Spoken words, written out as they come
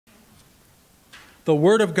the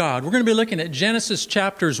Word of God. We're going to be looking at Genesis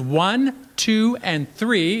chapters 1, 2, and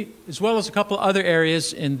 3, as well as a couple other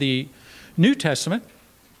areas in the New Testament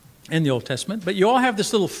and the Old Testament. But you all have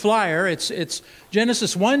this little flyer. It's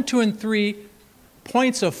Genesis 1, 2, and 3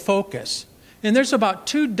 points of focus. And there's about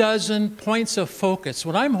 24 points of focus.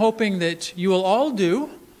 What I'm hoping that you will all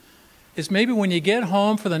do is maybe when you get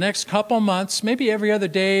home for the next couple months, maybe every other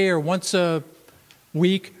day or once a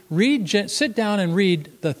week, sit down and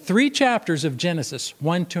read the 3 chapters of Genesis,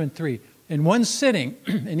 1, 2, and 3, in one sitting.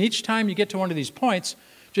 And each time you get to one of these points,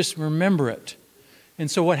 just remember it.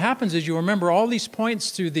 And so what happens is you remember all these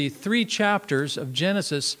points through the 3 chapters of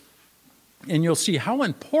Genesis, and you'll see how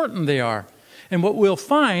important they are. And what we'll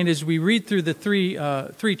find as we read through the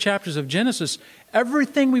three chapters of Genesis,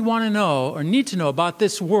 everything we want to know or need to know about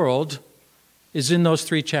this world is in those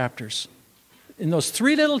 3 chapters. In those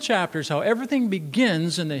 3 little chapters, how everything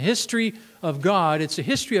begins in the history of God. It's a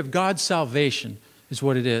history of God's salvation is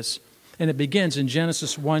what it is. And it begins in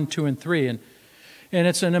Genesis 1, 2, and 3. And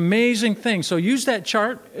it's an amazing thing. So use that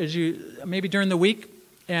chart as you maybe during the week,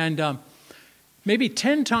 and maybe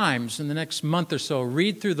 10 times in the next month or so,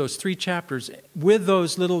 read through those 3 chapters with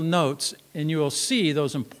those little notes, and you will see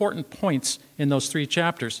those important points in those 3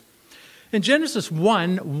 chapters. In Genesis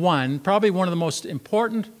 1:1, probably one of the most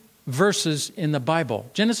important verses in the Bible.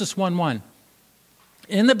 Genesis 1:1.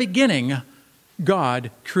 In the beginning, God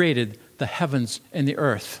created the heavens and the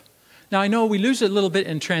earth. Now, I know we lose it a little bit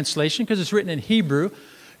in translation because it's written in Hebrew.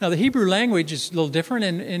 Now, the Hebrew language is a little different.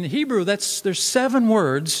 In Hebrew, there's 7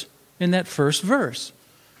 words in that first verse.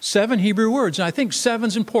 7 Hebrew words. And I think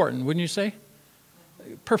 7's important, wouldn't you say?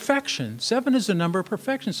 Perfection. 7 is the number of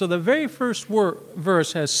perfection. So the very first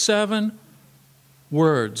verse has 7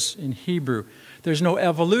 words in Hebrew. There's no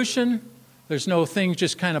evolution. There's no things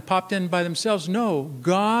just kind of popped in by themselves. No,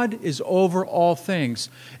 God is over all things.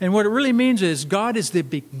 And what it really means is God is the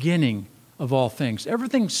beginning of all things.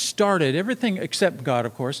 Everything started, everything except God,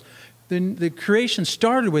 of course. The creation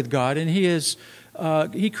started with God, and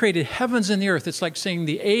He created heavens and the earth. It's like saying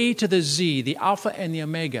the A to the Z, the Alpha and the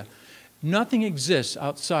Omega. Nothing exists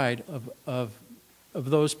outside of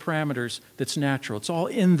those parameters that's natural. It's all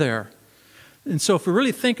in there. And so if we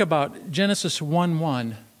really think about Genesis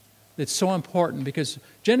 1:1, it's so important because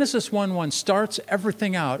Genesis 1:1 starts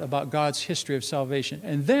everything out about God's history of salvation.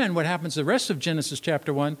 And then what happens the rest of Genesis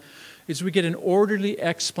chapter 1 is we get an orderly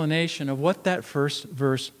explanation of what that first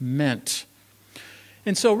verse meant.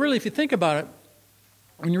 And so really, if you think about it,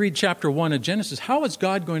 when you read chapter 1 of Genesis, how is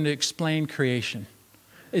God going to explain creation?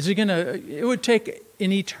 It would take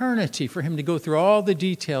an eternity for him to go through all the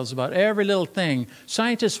details about every little thing.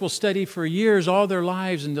 Scientists will study for years, all their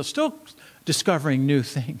lives, and they're still discovering new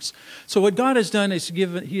things. So what God has done is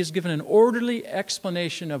he has given an orderly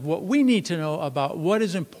explanation of what we need to know about what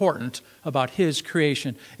is important about his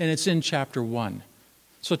creation, and it's in chapter 1.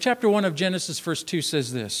 So chapter 1 of Genesis, verse 2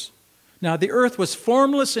 says this. Now the earth was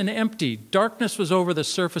formless and empty. Darkness was over the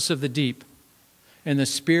surface of the deep, and the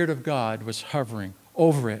Spirit of God was hovering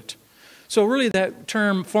over it. So really that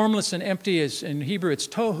term formless and empty is in Hebrew, it's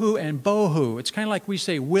tohu and bohu. It's kind of like we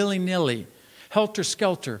say willy-nilly,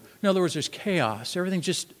 helter-skelter. In other words, there's chaos. Everything's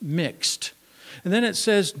just mixed. And then it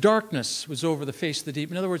says darkness was over the face of the deep.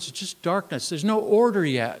 In other words, it's just darkness. There's no order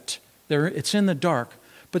yet. It's in the dark.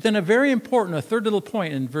 But then a third little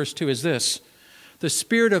point in verse 2 is this. The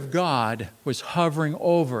Spirit of God was hovering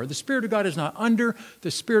over. The Spirit of God is not under.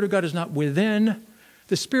 The Spirit of God is not within.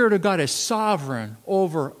 The Spirit of God is sovereign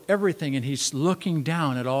over everything, and He's looking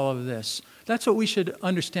down at all of this. That's what we should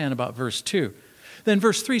understand about verse 2. Then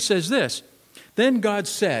verse 3 says this. Then God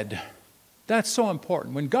said, that's so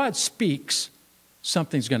important. When God speaks,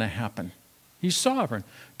 something's going to happen. He's sovereign.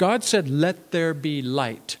 God said, let there be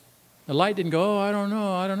light. The light didn't go, I don't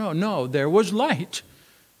know. No, there was light.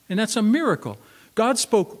 And that's a miracle. God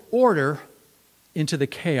spoke order into the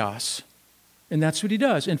chaos. And that's what He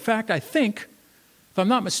does. In fact, I think, if I'm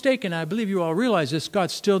not mistaken, I believe you all realize this,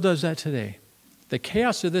 God still does that today. The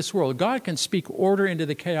chaos of this world, God can speak order into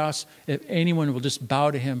the chaos if anyone will just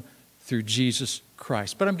bow to Him through Jesus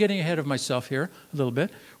Christ. But I'm getting ahead of myself here a little bit.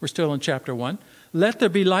 We're still in chapter 1. Let there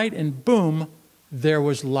be light, and boom, there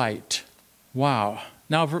was light. Wow.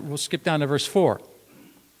 Now we'll skip down to verse 4.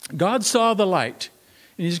 God saw the light,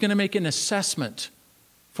 and He's going to make an assessment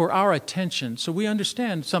for our attention so we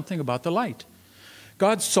understand something about the light.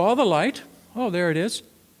 God saw the light. Oh, there it is.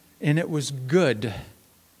 And it was good.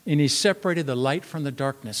 And He separated the light from the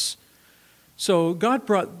darkness. So God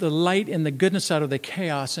brought the light and the goodness out of the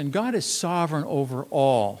chaos, and God is sovereign over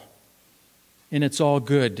all. And it's all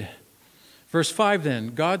good. Verse 5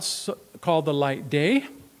 then, God called the light day,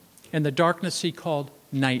 and the darkness He called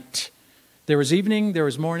night. There was evening, there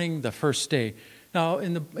was morning, the first day. Now,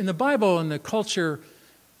 in the Bible, in the culture,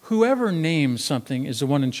 whoever names something is the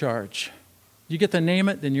one in charge. You get to name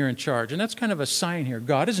it, then you're in charge. And that's kind of a sign here.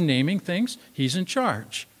 God is naming things. He's in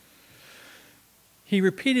charge. He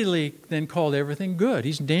repeatedly then called everything good.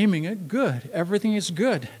 He's naming it good. Everything is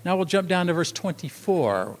good. Now we'll jump down to verse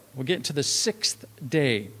 24. We'll get into the sixth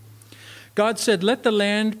day. God said, let the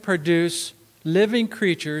land produce living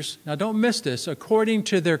creatures. Now don't miss this. According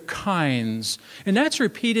to their kinds. And that's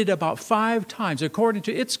repeated about 5 times. According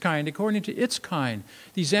to its kind. According to its kind.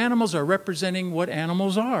 These animals are representing what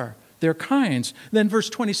animals are. Their kinds. Then verse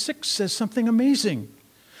 26 says something amazing.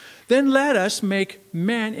 Then let us make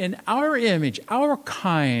man in our image, our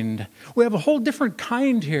kind. We have a whole different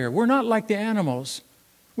kind here. We're not like the animals.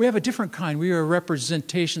 We have a different kind. We are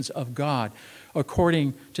representations of God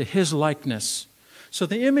according to his likeness. So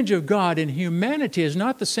the image of God in humanity is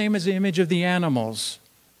not the same as the image of the animals.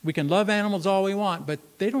 We can love animals all we want, but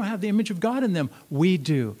they don't have the image of God in them. We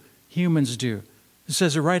do. Humans do. It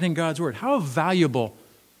says it right in God's word. How valuable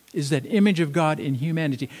is that image of God in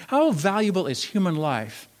humanity? How valuable is human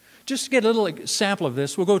life? Just to get a little sample of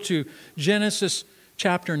this, we'll go to Genesis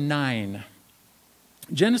chapter 9.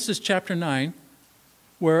 Genesis chapter 9,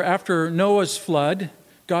 where after Noah's flood,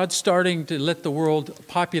 God's starting to let the world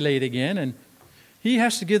populate again, and he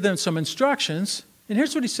has to give them some instructions. And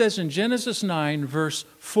here's what he says in Genesis 9, verse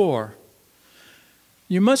 4.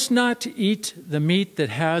 You must not eat the meat that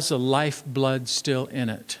has the lifeblood still in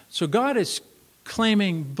it. So God is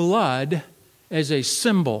claiming blood as a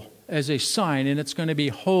symbol, as a sign, and it's going to be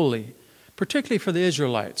holy, particularly for the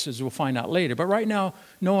Israelites, as we'll find out later. But right now,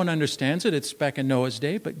 no one understands it. It's back in Noah's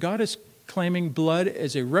day. But God is claiming blood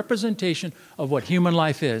as a representation of what human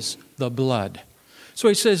life is, the blood. So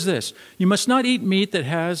he says this, you must not eat meat that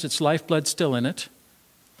has its lifeblood still in it.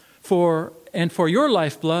 For your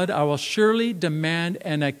lifeblood, I will surely demand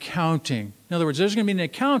an accounting. In other words, there's going to be an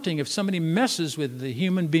accounting if somebody messes with the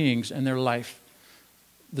human beings and their life.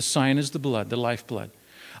 The sign is the blood, the lifeblood.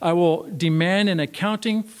 I will demand an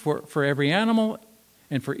accounting for every animal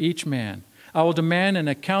and for each man. I will demand an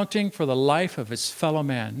accounting for the life of his fellow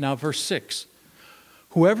man. Now, verse 6.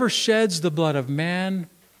 Whoever sheds the blood of man,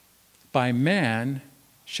 by man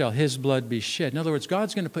shall his blood be shed. In other words,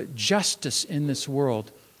 God's going to put justice in this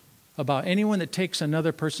world about anyone that takes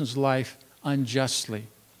another person's life unjustly.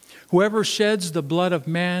 Whoever sheds the blood of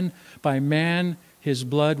man, by man his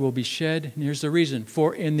blood will be shed. And here's the reason.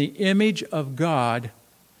 For in the image of God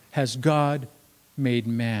has God made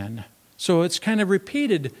man. So it's kind of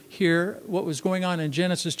repeated here what was going on in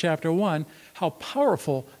Genesis chapter 1, how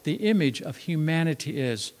powerful the image of humanity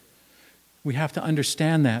is. We have to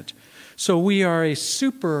understand that. So we are a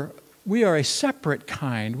separate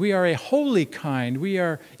kind. We are a holy kind. We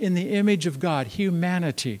are in the image of God,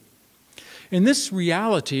 humanity. And this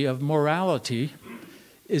reality of morality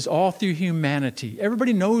is all through humanity.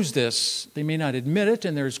 Everybody knows this. They may not admit it,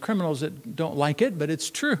 and there's criminals that don't like it, but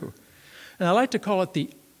it's true. And I like to call it the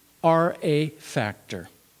RA factor.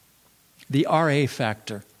 The RA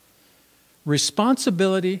factor.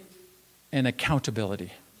 Responsibility and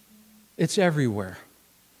accountability. It's everywhere.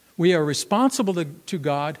 We are responsible to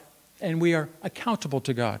God, and we are accountable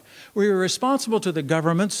to God. We are responsible to the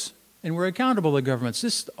governments, and we're accountable to governments.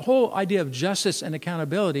 This whole idea of justice and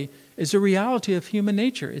accountability is a reality of human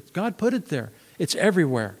nature. God put it there. It's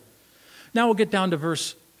everywhere. Now we'll get down to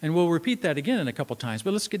verse, and we'll repeat that again in a couple times,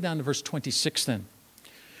 but let's get down to verse 26 then.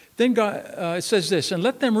 Then God, it says this, and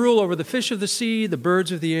let them rule over the fish of the sea, the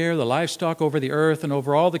birds of the air, the livestock over the earth, and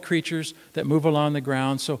over all the creatures that move along the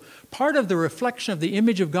ground. So part of the reflection of the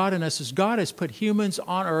image of God in us is God has put humans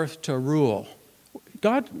on earth to rule.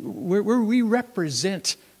 God, we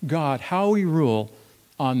represent God, how we rule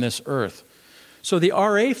on this earth. So the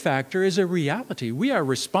RA factor is a reality. We are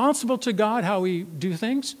responsible to God how we do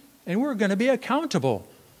things, and we're going to be accountable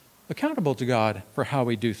to God for how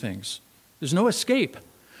we do things. There's no escape.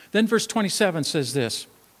 Then verse 27 says this,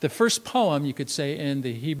 the first poem, you could say, in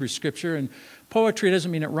the Hebrew scripture, and poetry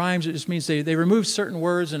doesn't mean it rhymes, it just means they remove certain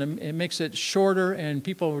words and it makes it shorter, and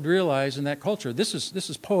people would realize in that culture, this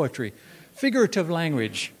is poetry, figurative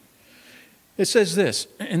language. It says this,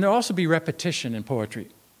 and there'll also be repetition in poetry.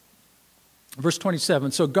 Verse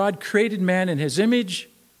 27, so God created man in his image,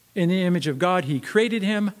 in the image of God he created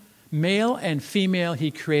him, male and female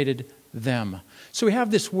he created them. So we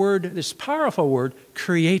have this word, this powerful word,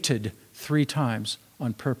 created 3 times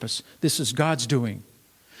on purpose. This is God's doing.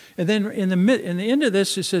 And then in the end of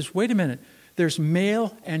this, it says, wait a minute, there's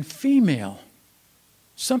male and female.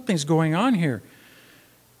 Something's going on here.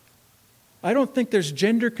 I don't think there's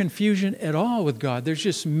gender confusion at all with God. There's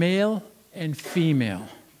just male and female.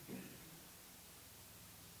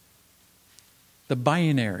 the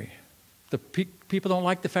binary. People don't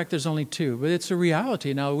like the fact there's only two, but it's a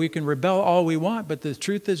reality. Now, we can rebel all we want, but the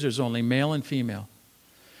truth is there's only male and female.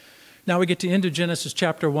 Now we get to the end of Genesis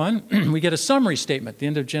chapter 1. We get a summary statement, the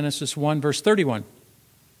end of Genesis 1, verse 31.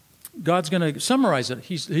 God's going to summarize it.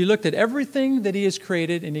 He looked at everything that he has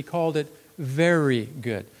created, and he called it very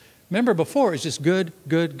good. Remember, before it was just good,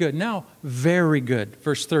 good, good. Now, very good,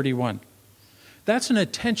 verse 31. That's an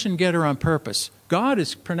attention getter on purpose. God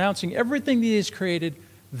is pronouncing everything that he has created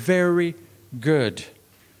very good.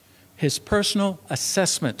 His personal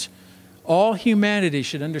assessment. All humanity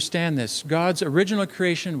should understand this. God's original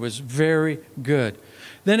creation was very good.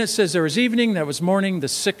 Then it says there was evening, that was morning, the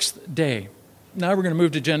sixth day. Now we're going to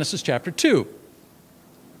move to Genesis chapter 2.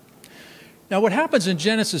 Now what happens in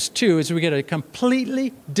Genesis 2 is we get a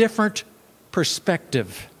completely different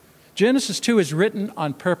perspective. Genesis 2 is written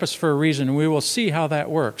on purpose for a reason, and we will see how that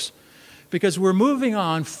works. Because we're moving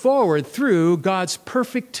on forward through God's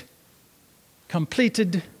perfect,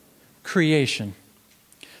 completed creation.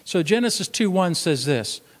 So Genesis 2:1 says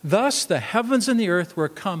this, "Thus the heavens and the earth were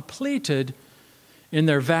completed in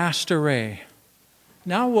their vast array."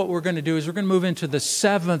 Now what we're going to do is we're going to move into the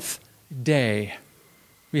seventh day.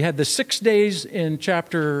 We had the 6 days in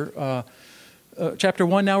chapter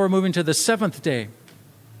 1. Now we're moving to the seventh day.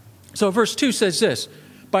 So verse 2 says this,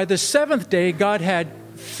 "By the seventh day God had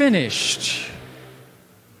finished."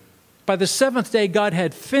 By the seventh day God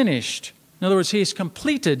had finished. In other words, he has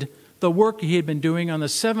completed the work he had been doing. On the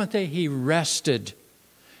seventh day he rested.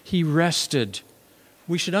 He rested.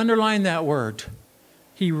 We should underline that word.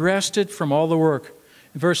 He rested from all the work.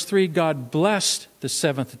 In verse 3, God blessed the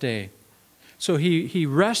seventh day. So he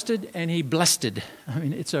rested and he blessed it. I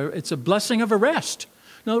mean, it's a blessing of a rest.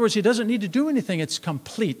 In other words, he doesn't need to do anything. It's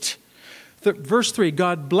complete. Verse 3,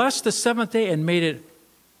 God blessed the seventh day and made it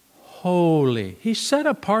holy. He set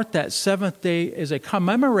apart that seventh day as a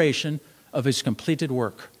commemoration of his completed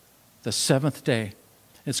work. The seventh day.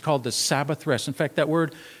 It's called the Sabbath rest. In fact, that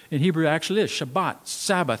word in Hebrew actually is Shabbat,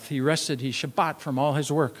 Sabbath. He rested, he Shabbat from all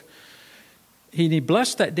his work. He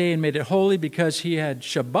blessed that day and made it holy because he had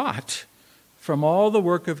Shabbat from all the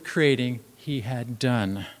work of creating he had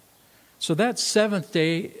done. So that seventh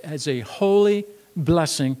day has a holy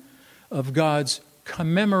blessing of God's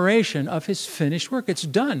commemoration of his finished work. It's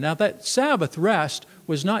done. Now that Sabbath rest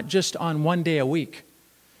was not just on one day a week.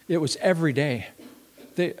 It was every day.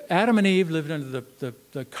 Adam and Eve lived under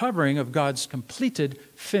the covering of God's completed,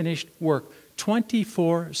 finished work,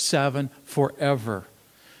 24/7, forever.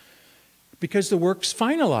 Because the work's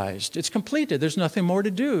finalized. It's completed. There's nothing more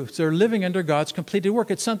to do. They're living under God's completed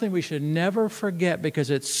work. It's something we should never forget because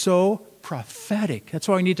it's so prophetic. That's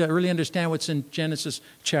why we need to really understand what's in Genesis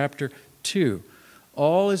chapter 2.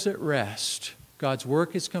 All is at rest. God's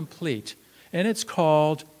work is complete. And it's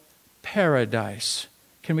called paradise.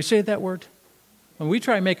 Can we say that word? When we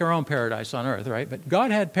try and make our own paradise on earth, right? But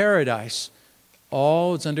God had paradise.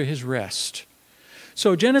 All is under his rest.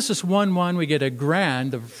 So Genesis 1:1, we get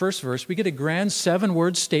the first verse, we get a grand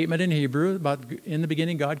 7-word statement in Hebrew about in the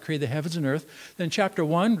beginning God created the heavens and earth. Then chapter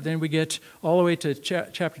 1, then we get all the way to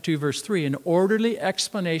chapter 2, verse 3, an orderly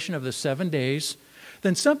explanation of the 7 days.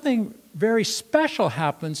 Then something very special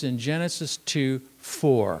happens in Genesis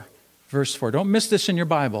 2:4, verse 4. Don't miss this in your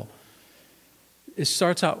Bible. It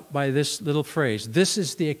starts out by this little phrase, "This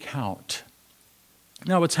is the account."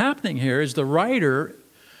 Now what's happening here is the writer,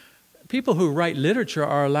 people who write literature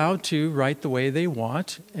are allowed to write the way they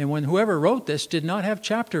want. And when whoever wrote this did not have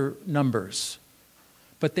chapter numbers,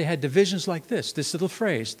 but they had divisions like this little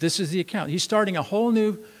phrase, "This is the account." He's starting a whole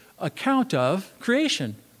new account of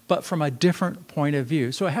creation, but from a different point of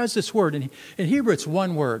view. So it has this word. In Hebrew, it's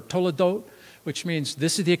one word, toledot, which means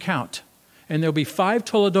this is the account. And there'll be 5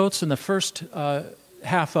 toledots in the first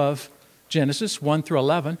half of Genesis, 1 through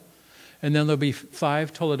 11. And then there'll be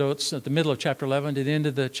 5 toledots at the middle of chapter 11 to the end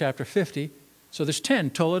of the chapter 50. So there's 10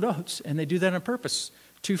 toledots, and they do that on purpose.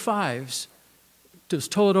 2 5s. Those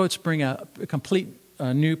toledots bring a complete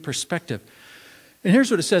new perspective. And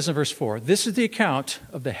here's what it says in verse 4. "This is the account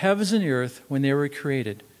of the heavens and the earth when they were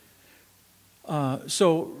created."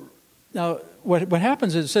 So now what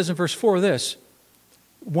happens is it says in verse 4 this,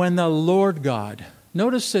 "When the Lord God,"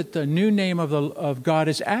 notice that the new name of God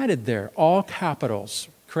is added there, all capitals,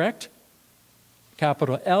 correct?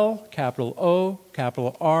 Capital L, capital O,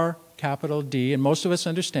 capital R, capital D, and most of us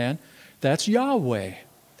understand that's Yahweh.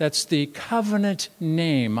 That's the covenant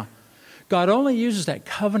name. God only uses that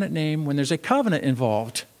covenant name when there's a covenant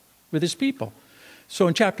involved with his people. So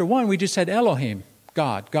in chapter 1, we just had Elohim,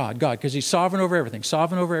 God, because he's sovereign over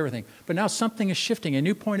everything. But now something is shifting, a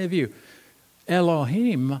new point of view.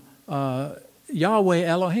 Elohim Yahweh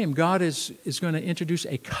Elohim, God is going to introduce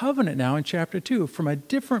a covenant now in chapter 2. From a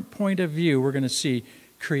different point of view, we're going to see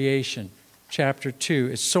creation. Chapter 2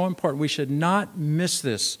 is so important. We should not miss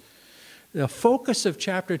this. The focus of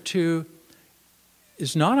chapter 2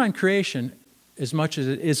 is not on creation as much as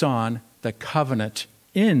it is on the covenant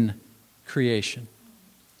in creation.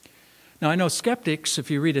 Now, I know skeptics,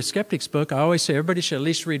 if you read a skeptic's book, I always say everybody should at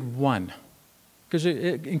least read one, because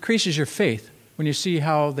it increases your faith when you see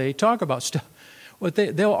how they talk about stuff.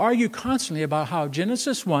 They'll argue constantly about how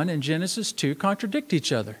Genesis 1 and Genesis 2 contradict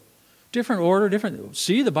each other. Different order, different.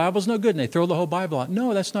 See, the Bible's no good, and they throw the whole Bible out.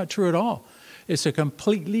 No, that's not true at all. It's a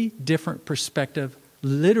completely different perspective,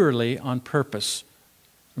 literally on purpose.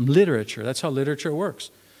 From literature. That's how literature works.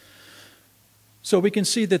 So we can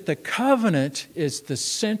see that the covenant is the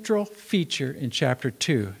central feature in chapter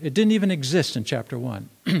 2. It didn't even exist in chapter 1.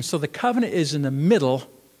 So the covenant is in the middle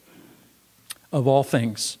of all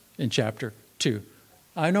things in chapter 2.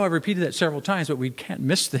 I know I've repeated that several times, but we can't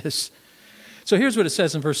miss this. So here's what it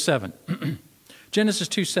says in verse 7. Genesis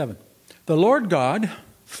 2:7. The Lord God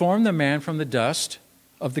formed the man from the dust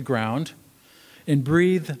of the ground and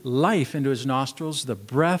breathed life into his nostrils, the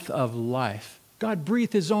breath of life. God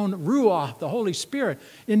breathed his own ruach, the Holy Spirit,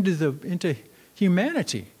 into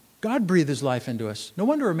humanity. God breathed his life into us. No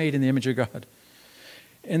wonder we're made in the image of God.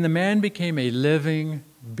 And the man became a living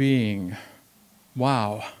being.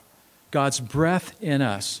 Wow. God's breath in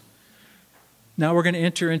us. Now we're going to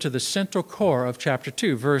enter into the central core of chapter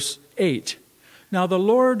 2, verse 8. Now the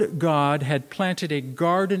Lord God had planted a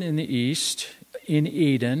garden in the east, in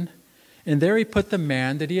Eden, and there he put the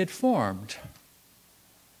man that he had formed.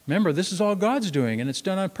 Remember, this is all God's doing, and it's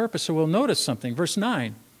done on purpose, so we'll notice something. Verse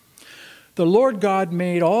 9. The Lord God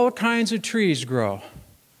made all kinds of trees grow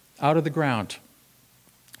out of the ground.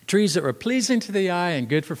 Trees that were pleasing to the eye and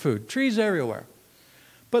good for food. Trees everywhere.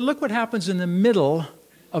 But look what happens in the middle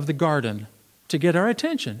of the garden to get our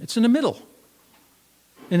attention. It's in the middle.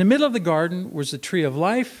 In the middle of the garden was the tree of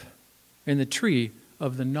life and the tree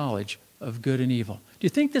of the knowledge of good and evil. Do you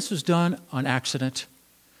think this was done on accident?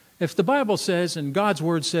 If the Bible says and God's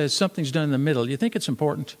Word says something's done in the middle, do you think it's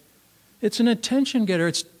important? It's an attention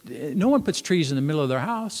getter. No one puts trees in the middle of their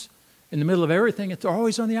house, in the middle of everything. They're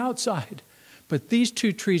always on the outside. But these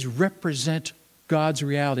two trees represent God's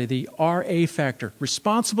reality, the RA factor,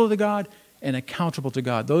 responsible to God and accountable to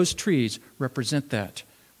God. Those trees represent that.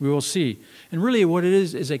 We will see. And really what it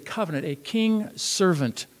is a covenant, a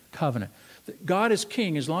king-servant covenant. God is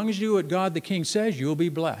king. As long as you do what God the king says, you'll be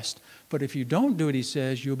blessed. But if you don't do what he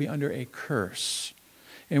says, you'll be under a curse.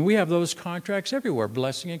 And we have those contracts everywhere,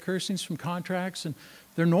 blessing and cursings from contracts, and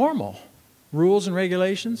they're normal. Rules and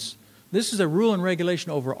regulations. This is a rule and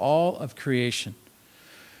regulation over all of creation.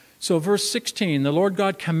 So verse 16, the Lord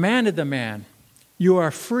God commanded the man, you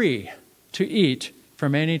are free to eat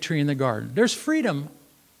from any tree in the garden. There's freedom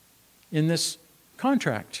in this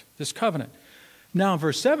contract, this covenant. Now in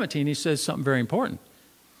verse 17, he says something very important.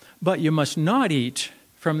 But you must not eat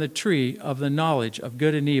from the tree of the knowledge of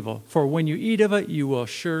good and evil, for when you eat of it, you will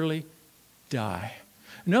surely die.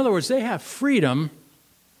 In other words, they have freedom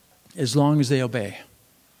as long as they obey.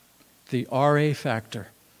 The RA factor,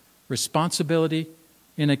 responsibility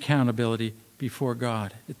and accountability before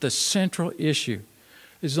God. It's the central issue.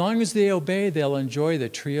 As long as they obey, they'll enjoy the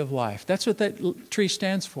tree of life. That's what that tree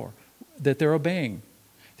stands for, that they're obeying.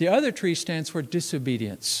 The other tree stands for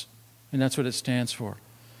disobedience, and that's what it stands for.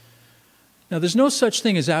 Now, there's no such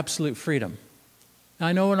thing as absolute freedom. Now,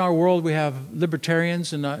 I know in our world we have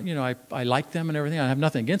libertarians, and I like them and everything. I have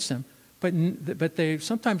nothing against them. But they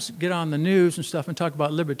sometimes get on the news and stuff and talk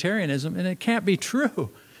about libertarianism, and it can't be true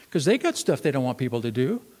because they got stuff they don't want people to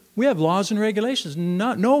do. We have laws and regulations.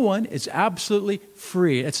 No one is absolutely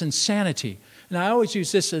free. It's insanity. And I always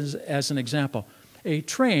use this as an example. A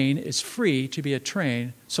train is free to be a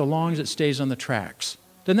train so long as it stays on the tracks.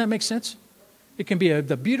 Doesn't that make sense? It can be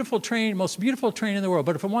the beautiful train, most beautiful train in the world,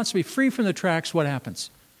 but if it wants to be free from the tracks, what happens?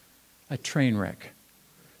 A train wreck.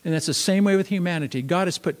 And that's the same way with humanity. God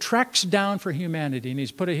has put tracks down for humanity, and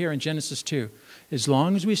he's put it here in Genesis 2. As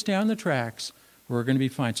long as we stay on the tracks, we're going to be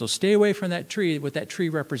fine. So stay away from that tree, what that tree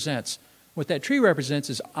represents. What that tree represents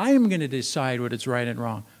is I'm going to decide what is right and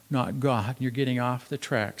wrong, not God. You're getting off the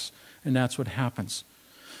tracks, and that's what happens.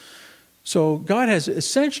 So God has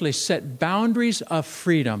essentially set boundaries of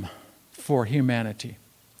freedom for humanity.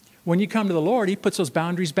 When you come to the Lord, he puts those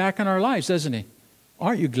boundaries back in our lives, doesn't he?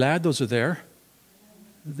 Aren't you glad those are there?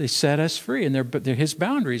 They set us free, and they're his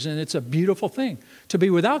boundaries, and it's a beautiful thing. To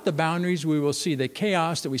be without the boundaries, we will see the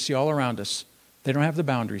chaos that we see all around us. They don't have the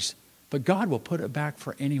boundaries, but God will put it back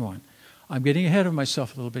for anyone. I'm getting ahead of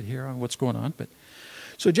myself a little bit here on what's going on, but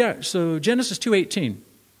So Genesis 2:18.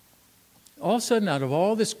 All of a sudden, out of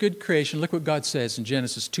all this good creation, look what God says in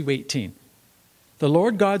Genesis 2:18. The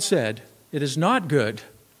Lord God said, "It is not good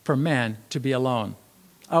for man to be alone.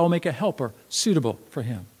 I will make a helper suitable for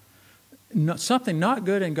him." Something not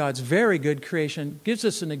good in God's very good creation gives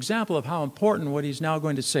us an example of how important what he's now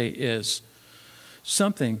going to say is.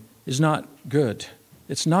 Something is not good.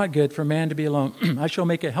 It's not good for man to be alone. I shall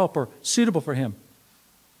make a helper suitable for him.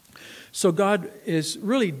 So God is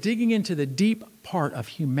really digging into the deep part of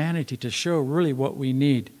humanity to show really what we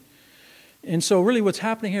need. And so really what's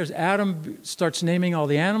happening here is Adam starts naming all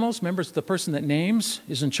the animals. Remember, it's the person that names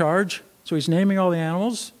is in charge. So he's naming all the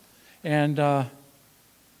animals. And God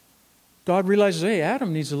realizes, hey,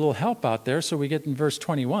 Adam needs a little help out there. So we get in verse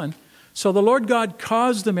 21. So the Lord God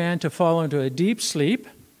caused the man to fall into a deep sleep.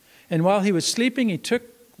 And while he was sleeping, he took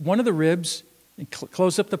one of the ribs and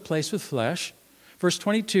closed up the place with flesh. Verse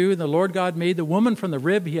 22, the Lord God made the woman from the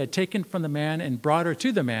rib he had taken from the man and brought her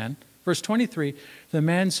to the man. Verse 23, the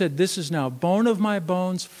man said, "This is now bone of my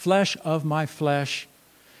bones, flesh of my flesh,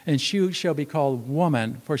 and she shall be called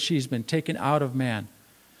woman, for she's been taken out of man."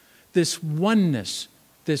 This oneness,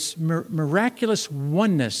 this miraculous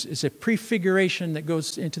oneness is a prefiguration that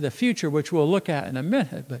goes into the future, which we'll look at in a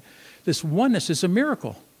minute. But this oneness is a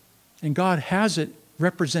miracle, and God has it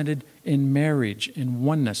represented in marriage, in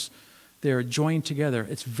oneness. They are joined together.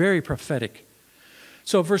 It's very prophetic.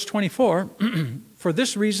 So verse 24, for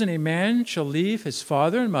this reason a man shall leave his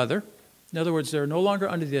father and mother. In other words, they're no longer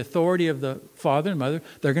under the authority of the father and mother.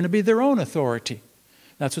 They're going to be their own authority.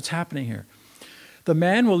 That's what's happening here. The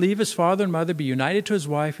man will leave his father and mother, be united to his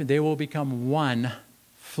wife, and they will become one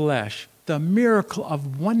flesh. The miracle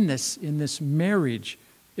of oneness in this marriage.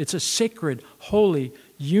 It's a sacred, holy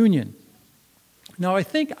union. Now, I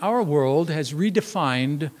think our world has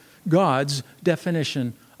redefined God's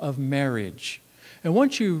definition of marriage. And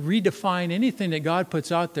once you redefine anything that God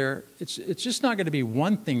puts out there, it's just not going to be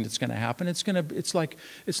one thing that's going to happen. It's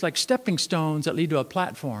like stepping stones that lead to a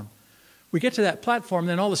platform. We get to that platform,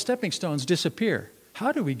 then all the stepping stones disappear.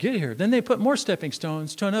 How do we get here? Then they put more stepping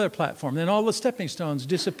stones to another platform. Then all the stepping stones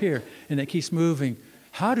disappear, and it keeps moving.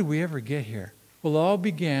 How do we ever get here? Well, it all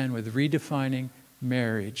began with redefining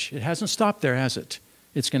marriage. It hasn't stopped there, has it?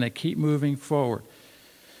 It's going to keep moving forward.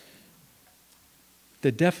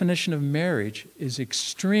 The definition of marriage is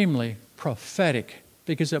extremely prophetic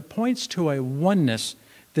because it points to a oneness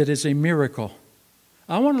that is a miracle.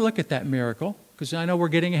 I want to look at that miracle because I know we're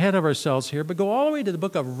getting ahead of ourselves here, but go all the way to the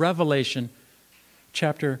book of Revelation,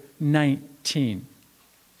 chapter 19.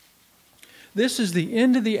 This is the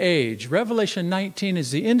end of the age. Revelation 19 is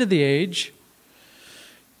the end of the age.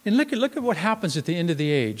 And look at what happens at the end of the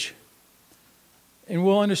age. And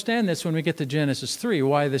we'll understand this when we get to Genesis 3,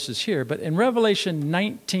 why this is here. But in Revelation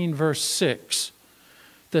 19, verse 6,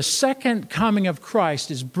 the second coming of Christ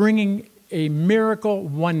is bringing a miracle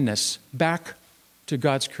oneness back to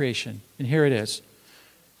God's creation. And here it is.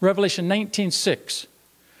 Revelation 19:6.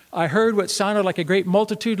 I heard what sounded like a great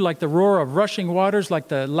multitude, like the roar of rushing waters, like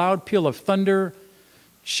the loud peal of thunder,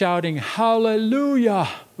 shouting, Hallelujah,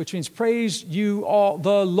 which means praise you all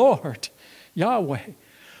the Lord, Yahweh.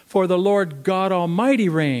 For the Lord God Almighty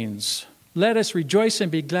reigns. Let us rejoice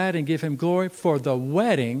and be glad and give him glory, for the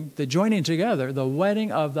wedding, the joining together, the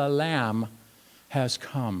wedding of the Lamb has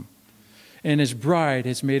come. And his bride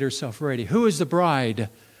has made herself ready. Who is the bride?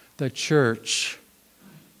 The church.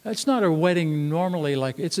 That's not a wedding normally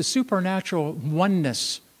like, it's a supernatural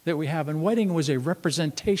oneness that we have. And wedding was a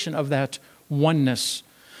representation of that oneness.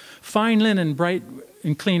 Fine linen, bright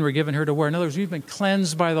and clean were given her to wear. In other words, we've been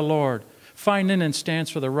cleansed by the Lord. Fine linen stands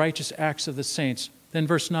for the righteous acts of the saints. Then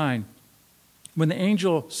verse 9. When the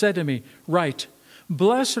angel said to me, Write,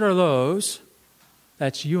 blessed are those,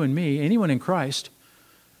 that's you and me, anyone in Christ,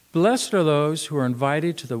 blessed are those who are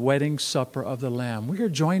invited to the wedding supper of the Lamb. We're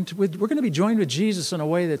going to be joined with Jesus in a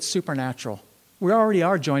way that's supernatural. We already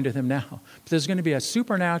are joined with him now. But there's going to be a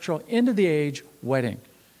supernatural, end of the age wedding.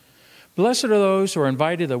 Blessed are those who are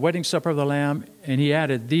invited to the wedding supper of the Lamb. And he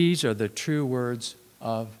added, these are the true words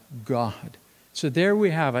of God. So there we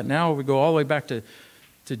have it. Now we go all the way back to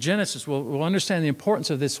Genesis. We'll understand the importance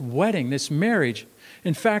of this wedding, this marriage.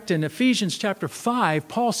 In fact, in Ephesians chapter 5,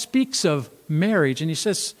 Paul speaks of marriage, and he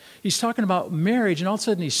says, he's talking about marriage, and all of a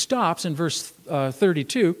sudden he stops in verse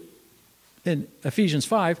 32 in Ephesians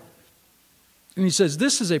 5, and he says,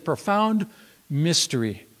 this is a profound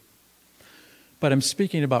mystery, but I'm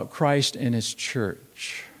speaking about Christ and his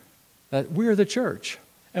church. That we're the church,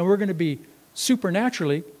 and we're going to be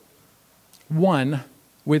supernaturally one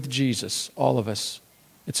with Jesus, all of us.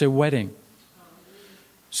 It's a wedding.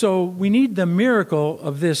 So we need the miracle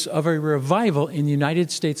of a revival in the United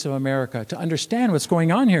States of America to understand what's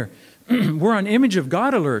going on here. We're on image of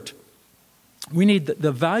God alert. We need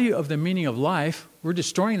the value of the meaning of life. We're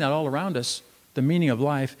destroying that all around us, the meaning of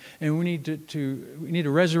life. And we need a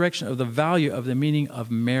resurrection of the value of the meaning of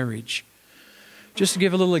marriage. Just to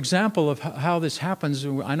give a little example of how this happens,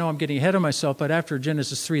 I know I'm getting ahead of myself, but after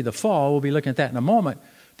Genesis 3, the fall, we'll be looking at that in a moment.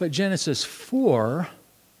 But Genesis 4,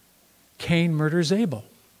 Cain murders Abel.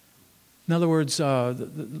 In other words,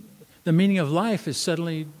 the meaning of life is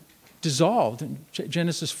suddenly dissolved in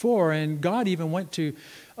Genesis 4, and God even went to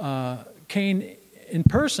Cain in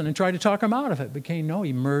person and tried to talk him out of it. But Cain, no,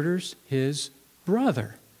 he murders his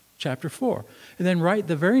brother, chapter 4. And then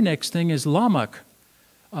the very next thing is Lamech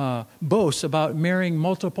boasts about marrying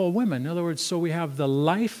multiple women. In other words, so we have the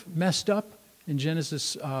life messed up in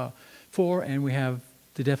Genesis 4, and we have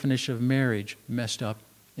the definition of marriage messed up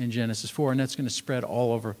in Genesis 4, and that's going to spread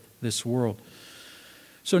all over this world.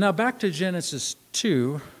 So now back to Genesis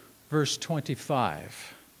 2, verse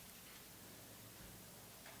 25.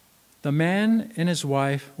 The man and his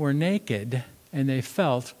wife were naked, and they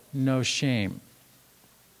felt no shame.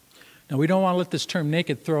 Now, we don't want to let this term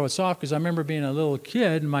naked throw us off, because I remember being a little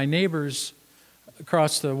kid, and my neighbors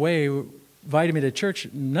across the way invited me to church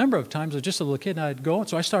a number of times. I was just a little kid, and I'd go.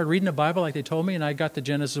 So I started reading the Bible like they told me, and I got to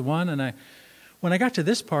Genesis 1, and when I got to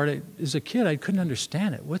this part, as a kid, I couldn't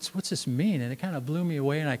understand it. What's this mean? And it kind of blew me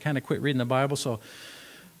away, and I kind of quit reading the Bible. So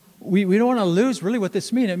we don't want to lose really what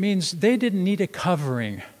this means. It means they didn't need a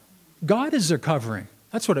covering. God is their covering.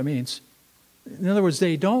 That's what it means. In other words,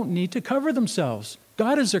 they don't need to cover themselves.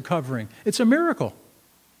 God is their covering. It's a miracle.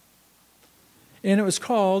 And it was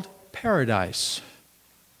called paradise,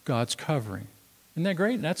 God's covering. Isn't that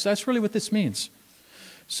great? That's really what this means.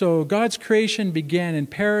 So God's creation began in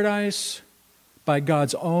paradise by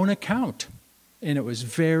God's own account, and it was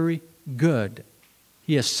very good.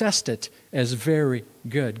 He assessed it as very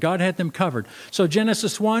good. God had them covered. So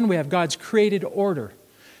Genesis 1, we have God's created order.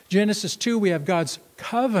 Genesis 2, we have God's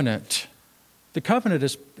covenant. The covenant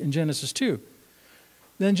is in Genesis 2.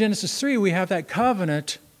 Then Genesis 3, we have that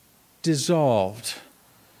covenant dissolved.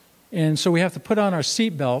 And so we have to put on our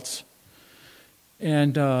seatbelts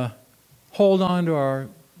and hold on to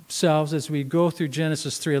ourselves as we go through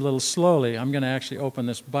Genesis 3 a little slowly. I'm going to actually open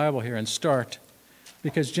this Bible here and start,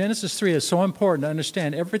 because Genesis 3 is so important to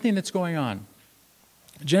understand everything that's going on.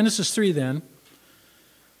 Genesis 3 then,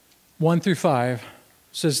 1 through 5,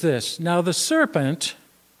 says this: Now the serpent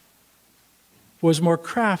was more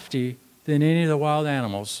crafty than any of the wild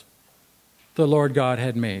animals the Lord God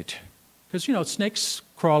had made. Because, snakes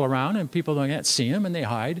crawl around and people don't see them and they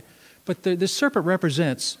hide. But the serpent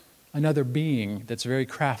represents another being that's very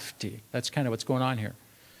crafty. That's kind of what's going on here.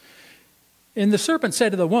 And the serpent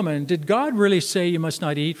said to the woman, "Did God really say you must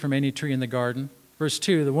not eat from any tree in the garden?" Verse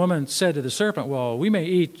 2, the woman said to the serpent, "Well, we may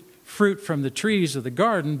eat fruit from the trees of the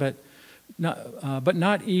garden, but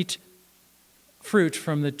not eat fruit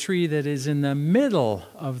from the tree that is in the middle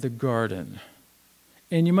of the garden.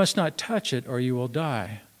 And you must not touch it, or you will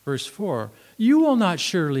die." Verse 4, "You will not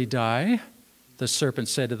surely die," the serpent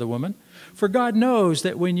said to the woman, "for God knows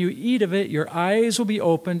that when you eat of it, your eyes will be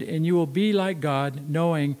opened, and you will be like God,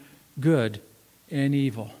 knowing good and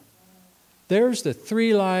evil." There's the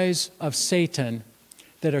 3 lies of Satan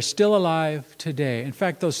that are still alive today. In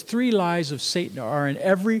fact, those 3 lies of Satan are in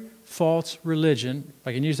every false religion, if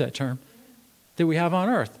I can use that term, that we have on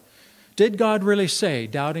earth. Did God really say?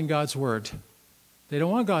 Doubting God's word. They don't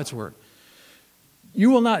want God's word. You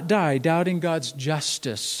will not die, doubting God's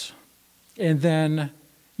justice. And then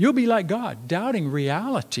you'll be like God, doubting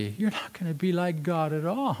reality. You're not going to be like God at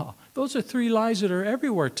all. Those are 3 lies that are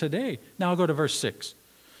everywhere today. Now I'll go to verse 6.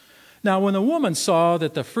 Now when the woman saw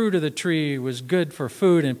that the fruit of the tree was good for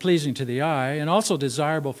food and pleasing to the eye, and also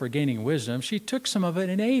desirable for gaining wisdom, she took some of it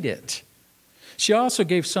and ate it. She also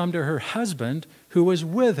gave some to her husband who was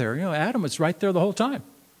with her. Adam was right there the whole time.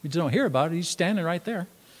 We just don't hear about it. He's standing right there.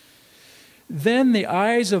 Then the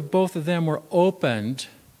eyes of both of them were opened,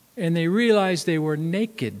 and they realized they were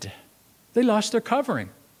naked. They lost their covering.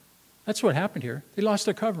 That's what happened here. They lost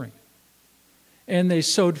their covering. And they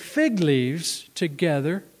sewed fig leaves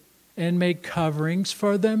together and made coverings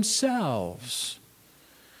for themselves.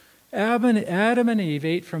 Adam and Eve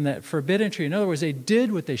ate from that forbidden tree. In other words, they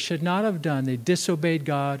did what they should not have done. They disobeyed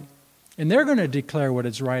God. And they're going to declare what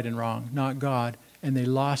is right and wrong, not God. And they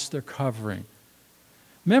lost their covering.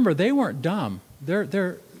 Remember, they weren't dumb.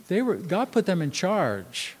 God put them in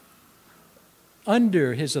charge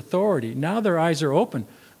under His authority. Now their eyes are open.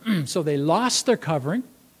 So they lost their covering.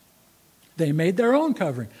 They made their own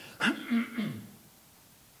covering.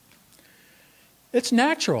 It's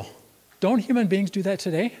natural. Don't human beings do that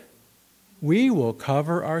today? We will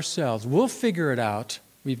cover ourselves. We'll figure it out.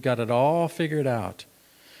 We've got it all figured out.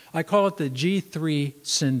 I call it the G3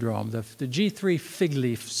 syndrome, the G3 fig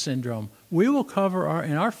leaf syndrome. We will cover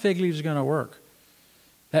and our fig leaf is going to work.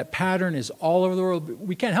 That pattern is all over the world.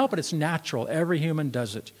 We can't help it. It's natural. Every human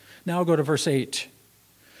does it. Now I'll go to verse 8.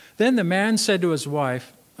 Then the man said to his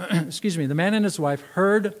wife, the man and his wife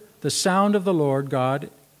heard the sound of the Lord God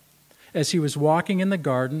as he was walking in the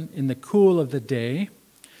garden in the cool of the day,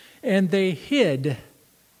 and they hid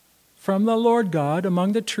from the Lord God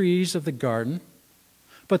among the trees of the garden.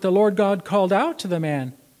 But the Lord God called out to the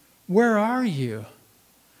man, "Where are you?"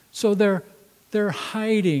 So they're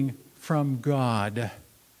hiding from God.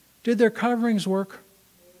 Did their coverings work?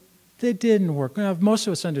 They didn't work. Now, most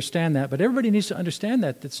of us understand that, but everybody needs to understand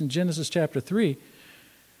that. That's in Genesis chapter 3.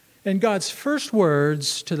 And God's first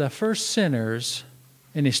words to the first sinners,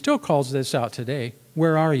 and he still calls this out today,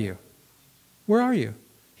 "Where are you?" Where are you?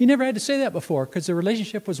 He never had to say that before because the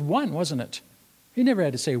relationship was one, wasn't it? He never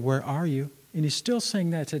had to say, "Where are you?" And he's still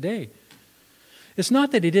saying that today. It's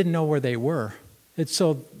not that he didn't know where they were. It's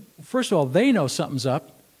so, first of all, they know something's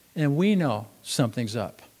up, and we know something's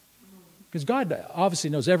up. Because God obviously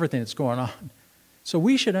knows everything that's going on. So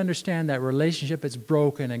we should understand that relationship is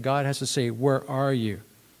broken, and God has to say, "Where are you?"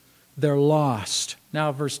 They're lost.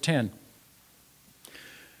 Now, verse 10.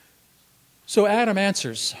 So Adam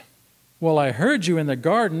answers, "Well, I heard you in the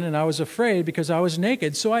garden, and I was afraid because I was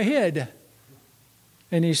naked, so I hid."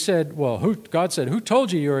 And he said, God said, "Who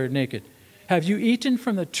told you were naked? Have you eaten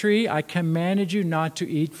from the tree I commanded you not to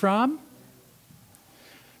eat from?"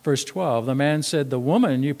 Verse 12, the man said, "The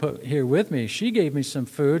woman you put here with me, she gave me some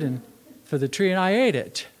food for the tree, and I ate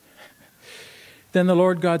it." Then the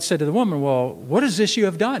Lord God said to the woman, "Well, what is this you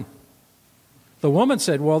have done?" The woman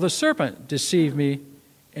said, "Well, the serpent deceived me,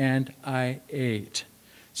 and I ate."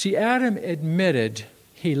 See, Adam admitted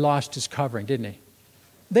he lost his covering, didn't he?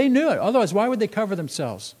 They knew it. Otherwise, why would they cover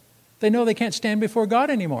themselves? They know they can't stand before God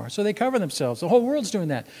anymore, so they cover themselves. The whole world's doing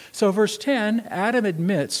that. So verse 10, Adam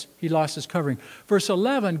admits he lost his covering. Verse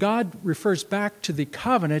 11, God refers back to the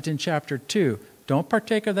covenant in chapter 2. Don't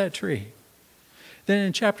partake of that tree. Then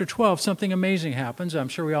in chapter 12, something amazing happens. I'm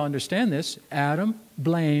sure we all understand this. Adam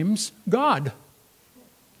blames God.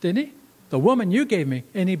 Didn't he? "The woman you gave me,"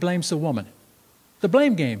 and he blames the woman. The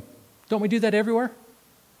blame game. Don't we do that everywhere?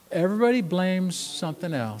 Everybody blames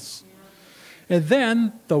something else. And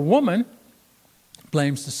then the woman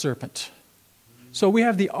blames the serpent. So we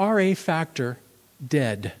have the RA factor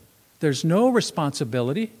dead. There's no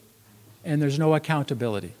responsibility and there's no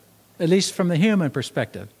accountability, at least from the human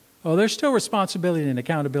perspective. Oh, there's still responsibility and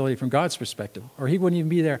accountability from God's perspective, or he wouldn't even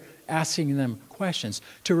be there asking them questions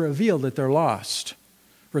to reveal that they're lost.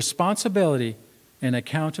 Responsibility and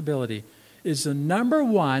accountability is the number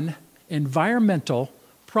one environmental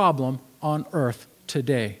problem on earth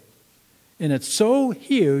today. And it's so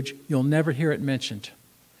huge, you'll never hear it mentioned.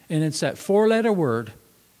 And it's that four-letter word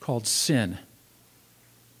called sin.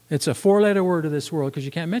 It's a four-letter word of this world because you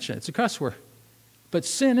can't mention it. It's a cuss word. But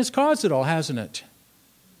sin has caused it all, hasn't it?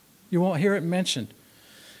 You won't hear it mentioned.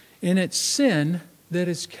 And it's sin that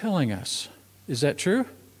is killing us. Is that true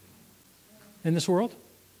in this world?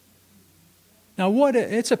 Now,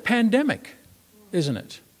 it's a pandemic, isn't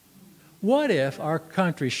it? What if our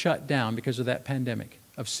country shut down because of that pandemic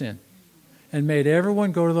of sin and made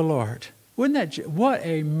everyone go to the Lord? Wouldn't that, what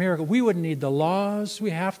a miracle. We wouldn't need the laws.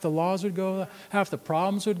 Half the laws would go, half the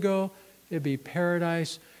problems would go. It'd be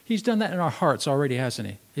paradise. He's done that in our hearts already, hasn't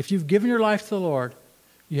he? If you've given your life to the Lord,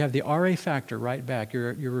 you have the RA factor right back.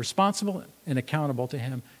 You're responsible and accountable to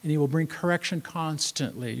him, and he will bring correction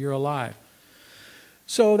constantly. You're alive.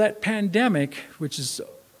 So that pandemic, which is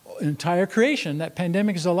entire creation, that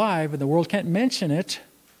pandemic is alive, and the world can't mention it.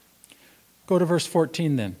 Go to verse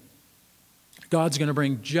 14 then. God's going to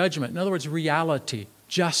bring judgment. In other words, reality,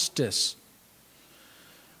 justice.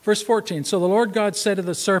 Verse 14, so the Lord God said to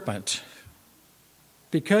the serpent,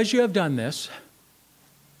 because you have done this,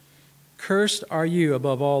 cursed are you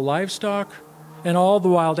above all livestock and all the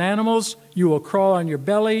wild animals. You will crawl on your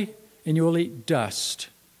belly and you will eat dust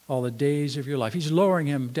all the days of your life. He's lowering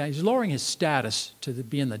him down. He's lowering his status to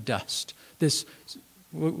be in the dust.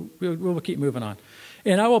 We'll keep moving on.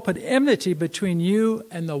 And I will put enmity between you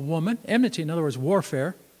and the woman. Enmity, in other words,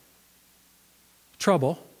 warfare,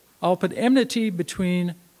 trouble. I'll put enmity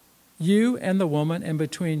between you and the woman, and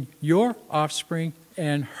between your offspring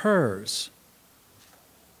and hers.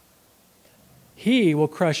 He will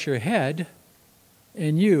crush your head,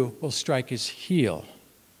 and you will strike his heel.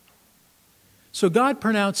 So God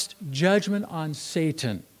pronounced judgment on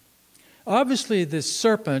Satan. Obviously, this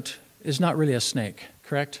serpent is not really a snake,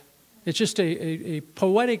 correct? It's just a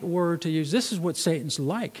poetic word to use. This is what Satan's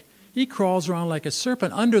like. He crawls around like a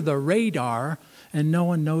serpent under the radar, and no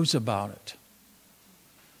one knows about it.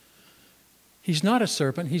 He's not a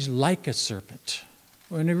serpent. He's like a serpent.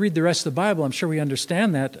 When we read the rest of the Bible, I'm sure we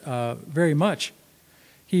understand that very much.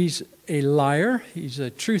 He's a liar. He's a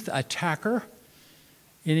truth attacker.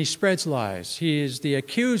 And he spreads lies. He is the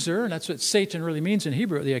accuser. And that's what Satan really means in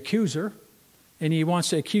Hebrew, the accuser. And he wants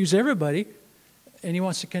to accuse everybody. And he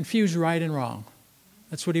wants to confuse right and wrong.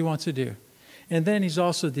 That's what he wants to do. And then he's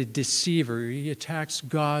also the deceiver. He attacks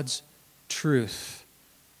God's truth.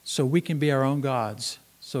 So we can be our own gods,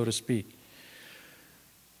 so to speak.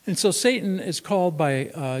 And so Satan is called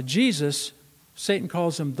by Jesus, Satan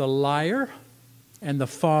calls him the liar and the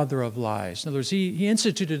father of lies. In other words, he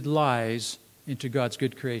instituted lies into God's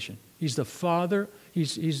good creation. He's the father,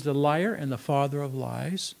 he's the liar and the father of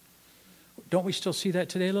lies. Don't we still see that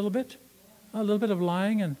today a little bit? A little bit of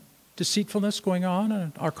lying and deceitfulness going on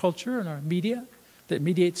in our culture and our media that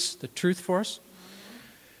mediates the truth for us.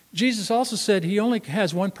 Jesus also said he only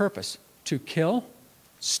has one purpose: to kill,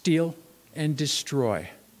 steal, and destroy.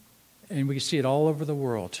 And we see it all over the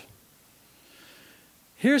world.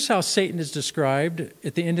 Here's how Satan is described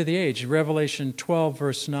at the end of the age. Revelation 12,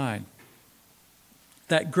 verse 9.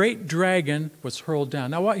 That great dragon was hurled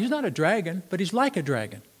down. Now, he's not a dragon, but he's like a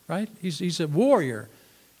dragon, right? He's a warrior.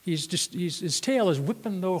 His tail is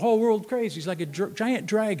whipping the whole world crazy. He's like a giant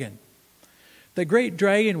dragon. The great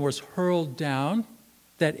dragon was hurled down.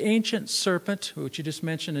 That ancient serpent, which you just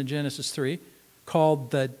mentioned in Genesis 3,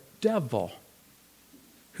 called the devil,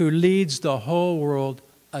 who leads the whole world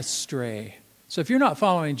astray. So if you're not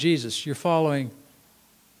following Jesus, you're following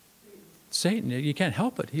Satan. You can't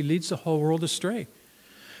help it. He leads the whole world astray.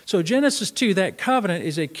 So Genesis 2, that covenant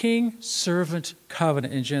is a king-servant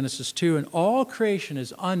covenant in Genesis 2, and all creation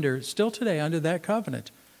is still today, under that covenant.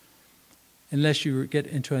 Unless you get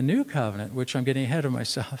into a new covenant, which I'm getting ahead of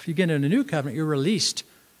myself. If you get into a new covenant, you're released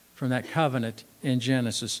from that covenant in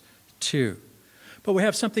Genesis 2. But we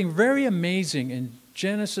have something very amazing in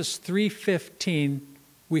Genesis 3:15.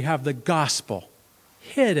 We have the gospel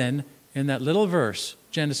hidden in that little verse,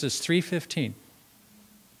 Genesis 3:15.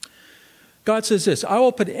 God says this: I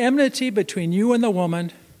will put enmity between you and the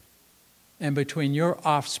woman, and between your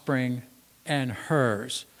offspring and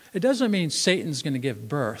hers. It doesn't mean Satan's going to give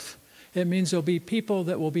birth. It means there'll be people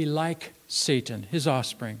that will be like Satan, his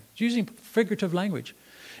offspring. It's using figurative language.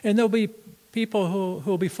 And there'll be people who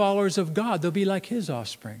will be followers of God. They'll be like his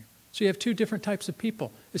offspring. So you have two different types of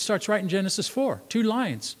people. It starts right in Genesis 4, two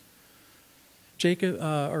lines. Jacob,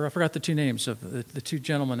 or I forgot the two names of the two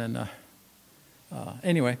gentlemen. And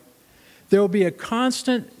anyway, there will be a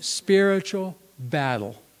constant spiritual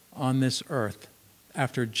battle on this earth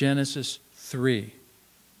after Genesis 3.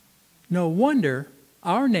 No wonder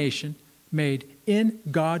our nation made "In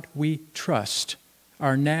God We Trust"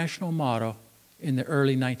 our national motto in the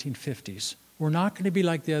early 1950s. We're not going to be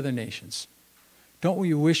like the other nations. Don't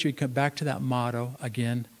we wish we'd come back to that motto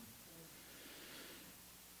again?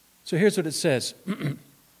 So here's what it says.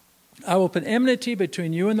 I will put enmity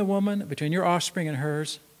between you and the woman, between your offspring and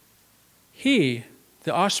hers. He,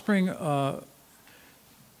 the offspring,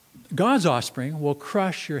 God's offspring, will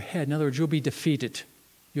crush your head. In other words, you'll be defeated.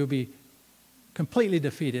 You'll be completely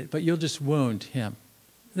defeated, but you'll just wound him.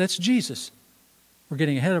 That's Jesus. We're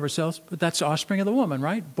getting ahead of ourselves, but that's the offspring of the woman,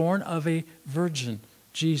 right? Born of a virgin,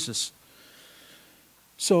 Jesus.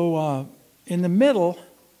 So in the middle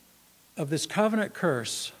of this covenant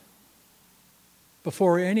curse,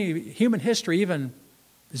 before any human history even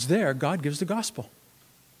is there, God gives the gospel.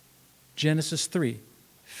 Genesis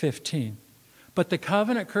 3:15. But the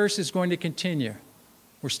covenant curse is going to continue.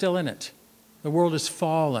 We're still in it. The world is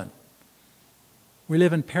fallen. We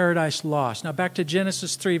live in paradise lost. Now back to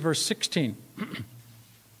Genesis 3, verse 16.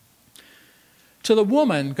 To the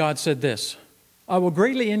woman, God said this: I will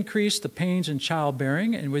greatly increase the pains in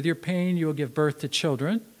childbearing, and with your pain you will give birth to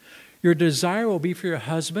children. Your desire will be for your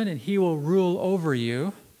husband, and he will rule over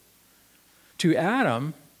you. To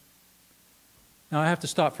Adam, now I have to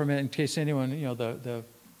stop for a minute in case anyone,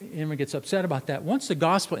 anyone gets upset about that. Once the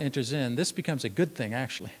gospel enters in, this becomes a good thing,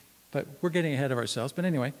 actually. But we're getting ahead of ourselves. But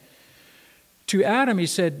anyway, to Adam he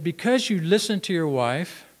said, because you listened to your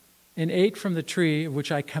wife and ate from the tree of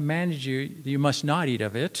which I commanded you, you must not eat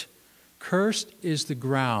of it, cursed is the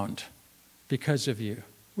ground because of you.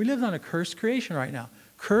 We live on a cursed creation right now.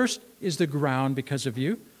 Cursed is the ground because of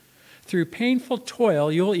you. Through painful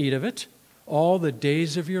toil you'll eat of it all the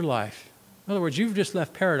days of your life. In other words, you've just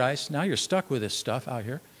left paradise. Now you're stuck with this stuff out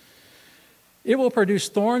here. It will produce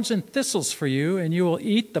thorns and thistles for you, and you will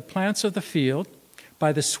eat the plants of the field.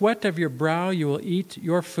 By the sweat of your brow you will eat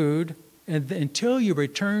your food until you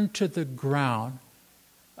return to the ground.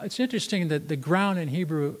 It's interesting that the ground in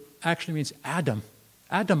Hebrew actually means Adam,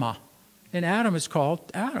 Adamah. And Adam is called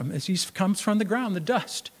Adam, as he comes from the ground, the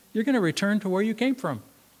dust. You're going to return to where you came from.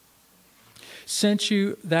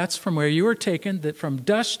 That's from where you were taken, that from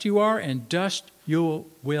dust you are, and dust you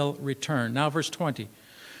will return. Now verse 20.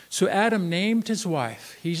 So Adam named his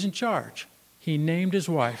wife. He's in charge. He named his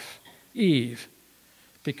wife Eve,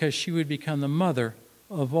 because she would become the mother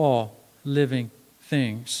of all living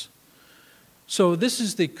things. So this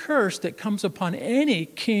is the curse that comes upon any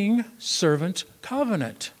king-servant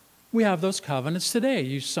covenant. We have those covenants today.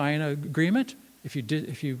 You sign an agreement. If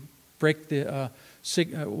you break the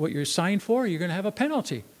what you're signed for, you're going to have a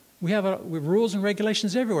penalty. We have rules and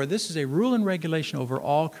regulations everywhere. This is a rule and regulation over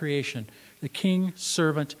all creation, the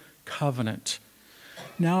king-servant covenant.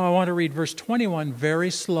 Now I want to read verse 21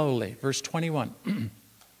 very slowly. Verse 21.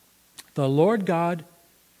 The Lord God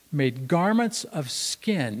made garments of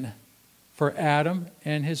skin for Adam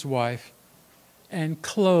and his wife and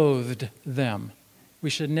clothed them. We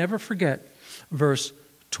should never forget verse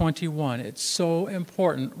 21. It's so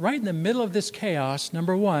important. Right in the middle of this chaos,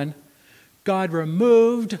 number one, God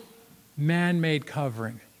removed man-made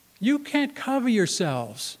covering. You can't cover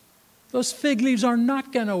yourselves. Those fig leaves are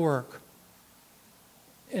not going to work.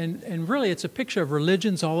 And really, it's a picture of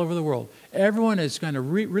religions all over the world. Everyone is going to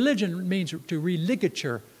religion means to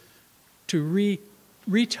religature, to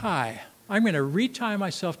retie. I'm going to retie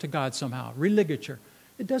myself to God somehow. Religature.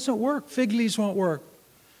 It doesn't work. Fig leaves won't work.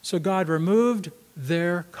 So God removed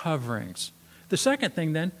their coverings. The second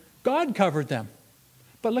thing then, God covered them.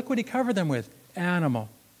 But look what he covered them with. Animal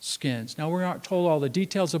skins. Now, we're not told all the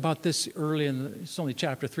details about this early it's only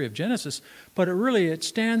chapter 3 of Genesis, but it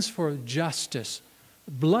stands for justice.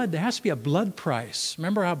 Blood, there has to be a blood price.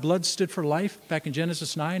 Remember how blood stood for life back in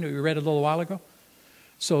Genesis 9 we read a little while ago?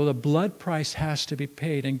 So the blood price has to be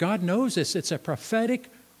paid. And God knows this. It's a prophetic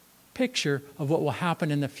picture of what will happen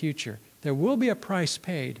in the future. There will be a price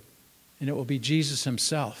paid, and it will be Jesus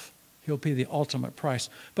himself. He'll pay the ultimate price.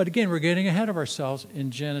 But again, we're getting ahead of ourselves in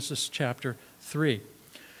Genesis chapter 3.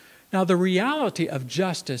 Now, the reality of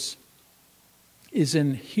justice is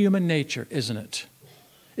in human nature, isn't it?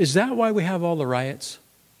 Is that why we have all the riots?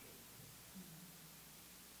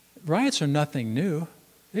 Riots are nothing new.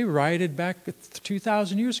 They rioted back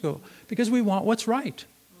 2,000 years ago because we want what's right.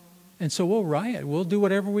 And so we'll riot. We'll do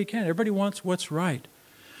whatever we can. Everybody wants what's right.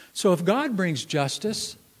 So if God brings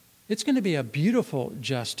justice, it's going to be a beautiful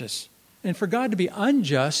justice. And for God to be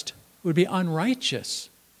unjust would be unrighteous.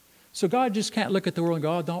 So God just can't look at the world and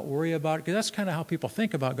go, oh, don't worry about it. Because that's kind of how people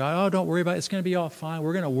think about God. Oh, don't worry about it. It's going to be all fine.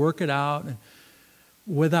 We're going to work it out. And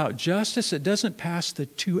without justice, it doesn't pass the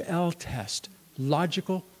 2L test,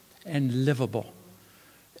 logical and livable.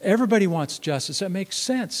 Everybody wants justice. That makes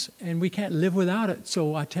sense. And we can't live without it.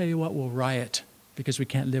 So I tell you what, we'll riot because we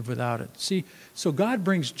can't live without it. See, so God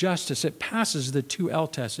brings justice. It passes the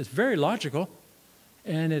 2L test. It's very logical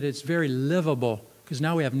and it is very livable because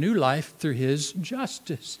now we have new life through his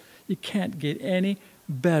justice. You can't get any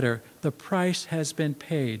better. The price has been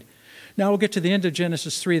paid. Now we'll get to the end of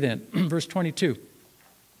Genesis 3 then, verse 22.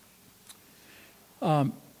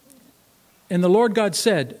 And the Lord God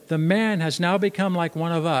said, the man has now become like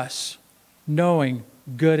one of us, knowing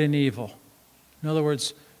good and evil. In other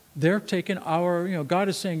words, they're taking God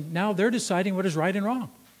is saying, now they're deciding what is right and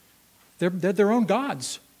wrong. They're their own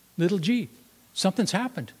gods, little g. Something's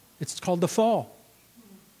happened. It's called the fall.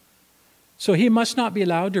 So he must not be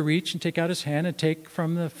allowed to reach and take out his hand and take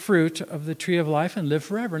from the fruit of the tree of life and live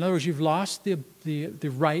forever. In other words, you've lost the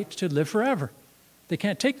right to live forever. They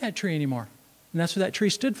can't take that tree anymore. And that's what that tree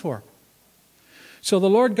stood for. So the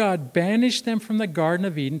Lord God banished them from the Garden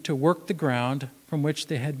of Eden to work the ground from which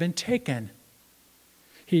they had been taken.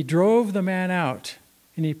 He drove the man out,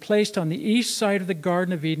 and he placed on the east side of the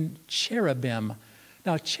Garden of Eden cherubim.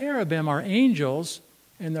 Now, cherubim are angels,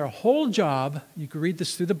 and their whole job, you can read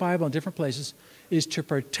this through the Bible in different places, is to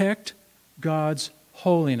protect God's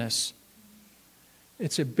holiness.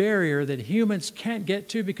 It's a barrier that humans can't get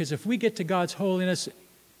to because if we get to God's holiness,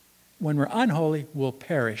 when we're unholy, we'll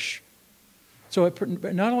perish. So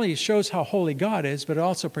it not only shows how holy God is, but it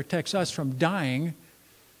also protects us from dying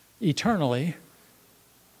eternally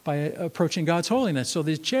by approaching God's holiness. So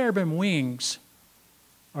the cherubim wings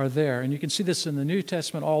are there. And you can see this in the New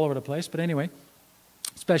Testament all over the place. But anyway,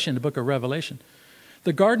 especially in the book of Revelation.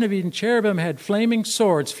 The Garden of Eden cherubim had flaming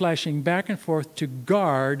swords flashing back and forth to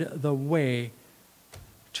guard the way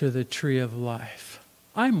to the tree of life.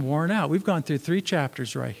 I'm worn out. We've gone through 3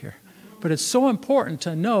 chapters right here. But it's so important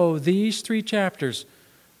to know these 3 chapters.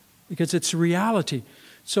 because it's reality.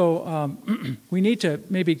 So we need to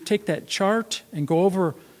maybe take that chart and go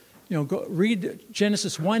over, read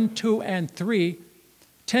Genesis 1, 2, and 3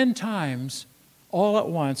 10 times all at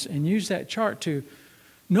once and use that chart to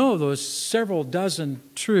know those several dozen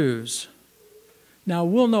truths. Now,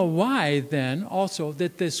 we'll know why then also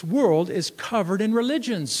that this world is covered in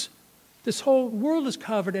religions. This whole world is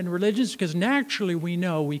covered in religions because naturally we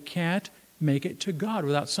know we can't make it to God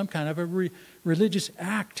without some kind of a religious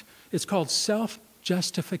act. It's called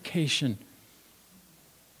self-justification.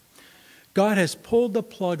 God has pulled the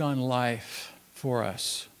plug on life for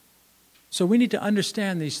us. So we need to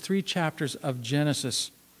understand these 3 chapters of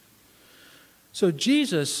Genesis. So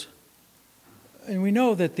Jesus, and we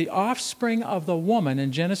know that the offspring of the woman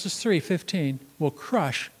in Genesis 3:15 will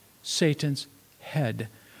crush Satan's head.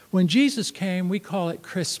 When Jesus came, we call it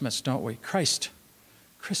Christmas, don't we?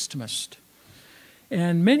 Christmas.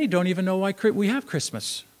 And many don't even know why we have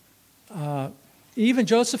Christmas. Even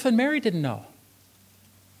Joseph and Mary didn't know,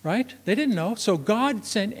 right? They didn't know. So God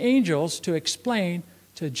sent angels to explain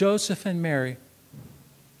to Joseph and Mary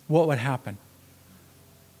what would happen.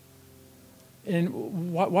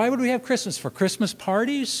 And why would we have Christmas? For Christmas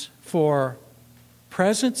parties? For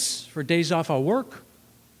presents? For days off of work?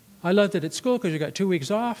 I loved it at school because you got 2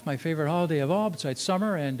 weeks off, my favorite holiday of all besides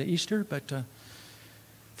summer and Easter. But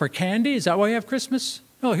for candy, is that why you have Christmas?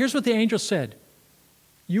 No, here's what the angel said.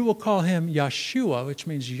 You will call him Yeshua, which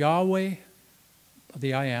means Yahweh,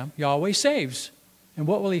 the I am. Yahweh saves. And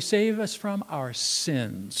what will he save us from? Our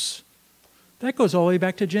sins. That goes all the way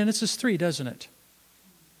back to Genesis 3, doesn't it?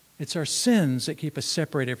 It's our sins that keep us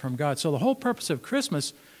separated from God. So the whole purpose of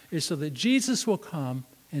Christmas is so that Jesus will come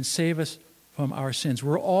and save us from our sins.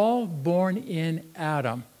 We're all born in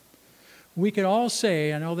Adam. We could all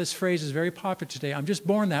say, I know this phrase is very popular today, I'm just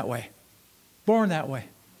born that way. Born that way.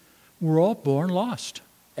 We're all born lost.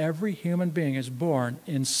 Every human being is born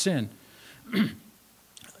in sin.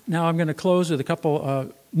 Now I'm going to close with a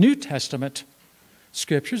couple New Testament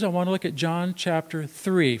scriptures. I want to look at John chapter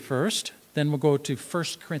 3 first. Then we'll go to 1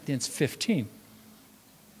 Corinthians 15.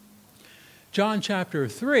 John chapter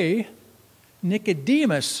 3,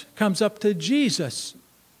 Nicodemus comes up to Jesus.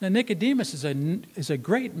 Now Nicodemus is a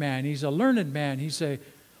great man. He's a learned man. He's a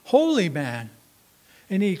holy man.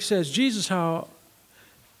 And he says, Jesus, how...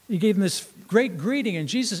 He gave him this great greeting, and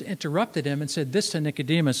Jesus interrupted him and said this to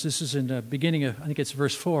Nicodemus. This is in the beginning of, I think it's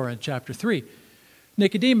verse 4 in chapter 3.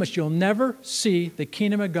 Nicodemus, you'll never see the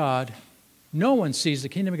kingdom of God. No one sees the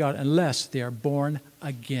kingdom of God unless they are born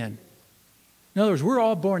again. In other words, we're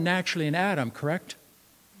all born naturally in Adam, correct?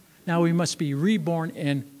 Now we must be reborn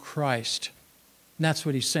in Christ. And that's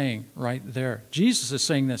what he's saying right there. Jesus is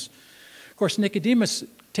saying this. Of course, Nicodemus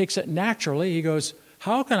takes it naturally. He goes,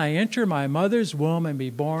 how can I enter my mother's womb and be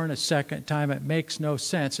born a second time? It makes no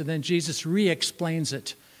sense. And then Jesus re-explains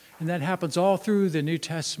it. And that happens all through the New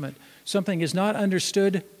Testament. Something is not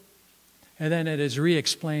understood, and then it is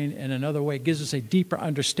re-explained in another way. It gives us a deeper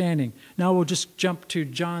understanding. Now we'll just jump to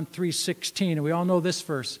John 3:16, and we all know this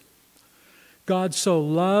verse. God so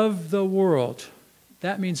loved the world.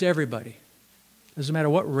 That means everybody. Doesn't matter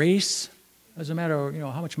what race, doesn't matter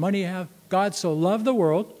how much money you have. God so loved the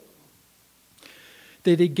world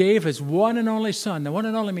that he gave his one and only Son. The one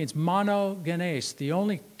and only means monogenes, the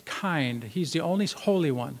only kind. He's the only holy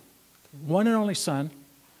one. One and only Son.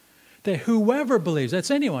 That whoever believes, that's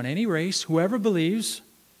anyone, any race, whoever believes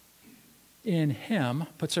in him,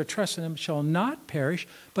 puts their trust in him, shall not perish,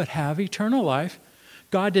 but have eternal life.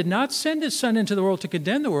 God did not send his Son into the world to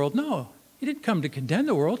condemn the world. No, he didn't come to condemn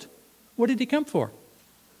the world. What did he come for?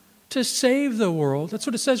 To save the world. That's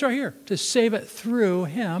what it says right here. To save it through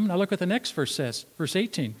him. Now look what the next verse says. Verse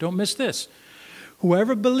 18. Don't miss this.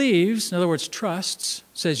 Whoever believes, in other words, trusts,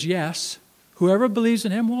 says yes. Whoever believes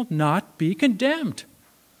in him will not be condemned.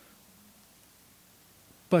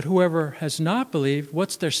 But whoever has not believed,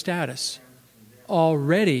 what's their status?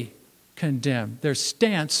 Already condemned. Their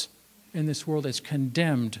stance in this world is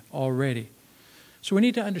condemned already. So we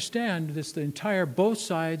need to understand this, the entire both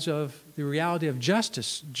sides of the reality of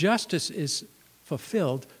justice. Justice is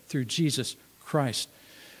fulfilled through Jesus Christ.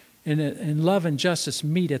 And love and justice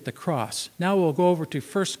meet at the cross. Now we'll go over to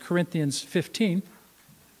 1 Corinthians 15,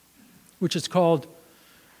 which is called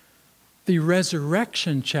the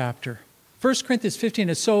resurrection chapter. 1 Corinthians 15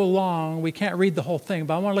 is so long, we can't read the whole thing,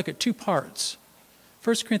 but I want to look at 2 parts.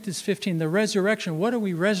 1 Corinthians 15, the resurrection. What are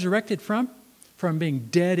we resurrected from? From being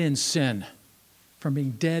dead in sin. From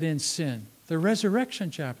being dead in sin. The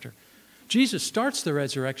resurrection chapter. Jesus starts the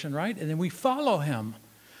resurrection, right? And then we follow him.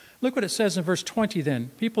 Look what it says in verse 20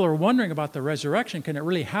 then. People are wondering about the resurrection. Can it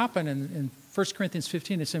really happen? In 1 Corinthians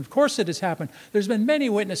 15, it says, of course it has happened. There's been many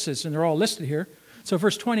witnesses, and they're all listed here. So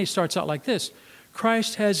verse 20 starts out like this.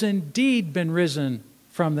 Christ has indeed been risen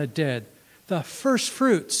from the dead, the first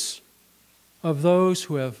fruits of those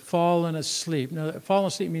who have fallen asleep. Now, fallen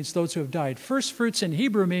asleep means those who have died. First fruits in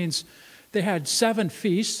Hebrew means they had 7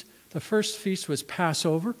 feasts. The first feast was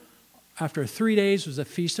Passover. After 3 days was a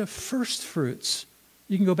feast of first fruits.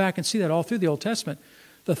 You can go back and see that all through the Old Testament.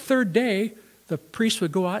 The third day, the priest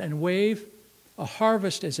would go out and wave a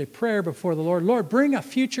harvest as a prayer before the Lord. Lord, bring a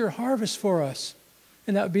future harvest for us.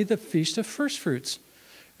 And that would be the Feast of First Fruits.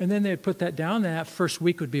 And then they'd put that down, and that first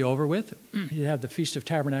week would be over with. You'd have the Feast of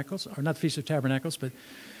Tabernacles, or not the Feast of Tabernacles, but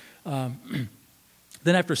then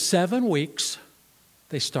after 7 weeks,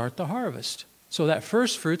 they start the harvest. So that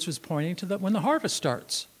first fruits was pointing to when the harvest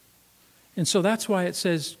starts. And so that's why it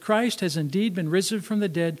says, Christ has indeed been risen from the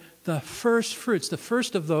dead, the first fruits, the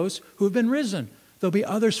first of those who have been risen. There'll be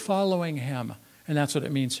others following him. And that's what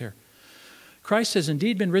it means here. Christ has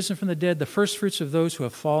indeed been risen from the dead, the first fruits of those who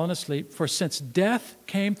have fallen asleep. For since death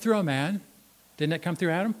came through a man, didn't it come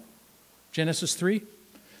through Adam? Genesis 3.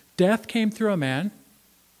 Death came through a man.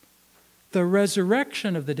 The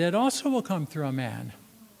resurrection of the dead also will come through a man.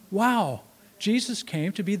 Wow. Jesus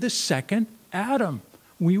came to be the second Adam.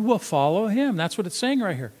 We will follow him. That's what it's saying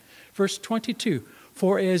right here. Verse 22.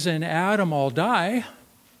 For as in Adam all die,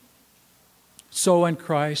 so in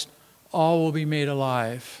Christ all will be made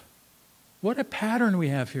alive. What a pattern we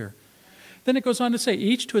have here. Then it goes on to say,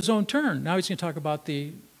 each to his own turn. Now he's going to talk about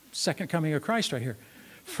the second coming of Christ right here.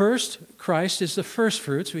 First, Christ is the first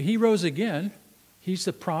fruits. He rose again. He's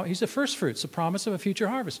the first fruits, the promise of a future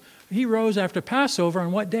harvest. He rose after Passover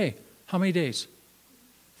on what day? How many days?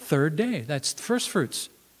 Third day. That's first fruits.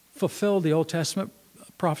 Fulfilled the Old Testament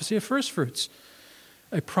prophecy of first fruits.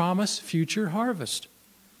 A promised future harvest.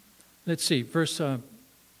 Let's see, verse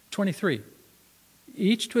 23.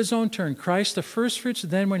 Each to his own turn. Christ the first fruits,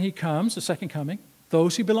 then when he comes, the second coming,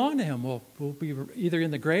 those who belong to him will be either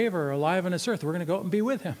in the grave or alive on this earth. We're going to go and be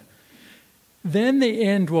with him. Then the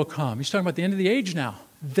end will come. He's talking about the end of the age now.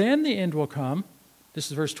 Then the end will come. This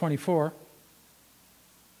is verse 24.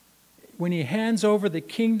 When he hands over the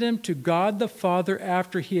kingdom to God the Father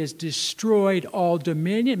after he has destroyed all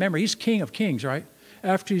dominion. Remember, he's King of Kings, right?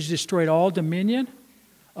 After he's destroyed all dominion,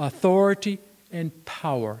 authority, and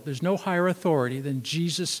power. There's no higher authority than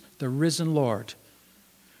Jesus, the risen Lord.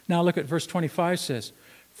 Now look at verse 25 says,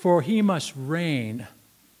 for he must reign.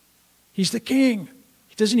 He's the king.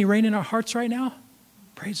 Doesn't he reign in our hearts right now?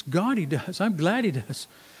 Praise God he does. I'm glad he does.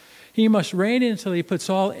 He must reign until he puts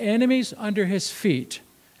all enemies under his feet.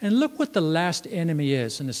 And look what the last enemy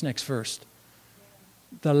is in this next verse.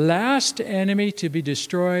 The last enemy to be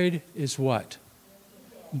destroyed is what?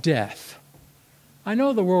 Death. I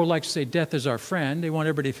know the world likes to say death is our friend. They want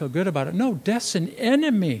everybody to feel good about it. No, death's an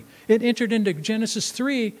enemy. It entered into Genesis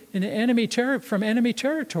 3 in from enemy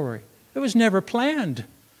territory. It was never planned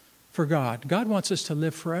for God. God wants us to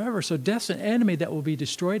live forever. So death's an enemy that will be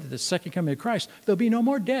destroyed at the second coming of Christ. There'll be no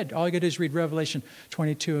more dead. All you got to do is read Revelation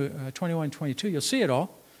 21, 22. You'll see it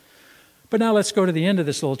all. But now let's go to the end of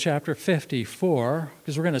this little chapter 54,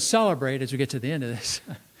 because we're going to celebrate as we get to the end of this.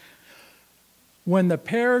 When the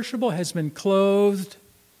perishable has been clothed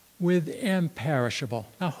with imperishable.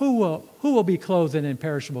 Now, who will be clothed in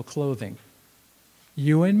imperishable clothing?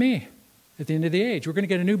 You and me. At the end of the age, we're going to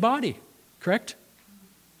get a new body, correct?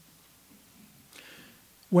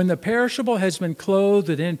 When the perishable has been clothed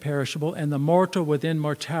with imperishable and the mortal with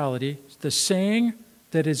immortality, the saying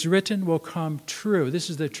that is written will come true. This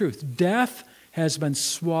is the truth. Death has been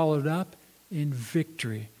swallowed up in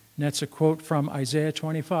victory. And that's a quote from Isaiah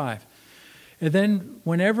 25. And then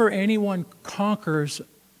whenever anyone conquers,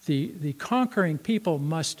 the conquering people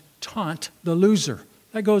must taunt the loser.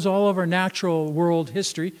 That goes all over natural world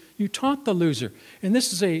history. You taunt the loser. And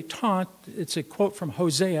this is a taunt. It's a quote from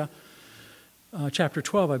Hosea, chapter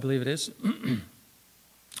 12, I believe it is.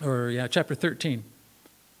 Chapter 13.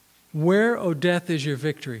 Where, O death, is your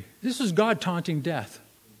victory? This is God taunting death.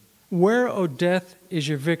 Where, O death, is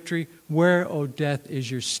your victory? Where, O death, is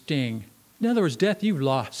your sting? In other words, death, you've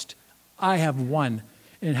lost. I have won.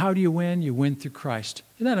 And how do you win? You win through Christ.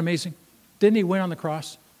 Isn't that amazing? Didn't he win on the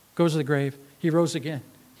cross? Goes to the grave. He rose again.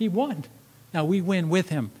 He won. Now we win with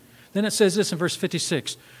him. Then it says this in verse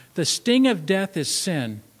 56. The sting of death is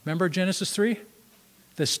sin. Remember Genesis 3?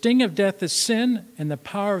 The sting of death is sin, and the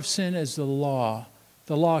power of sin is the law.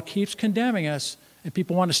 The law keeps condemning us, and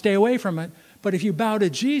people want to stay away from it. But if you bow to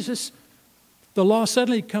Jesus, the law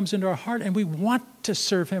suddenly comes into our heart, and we want to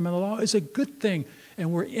serve him. And the law is a good thing.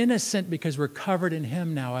 And we're innocent because we're covered in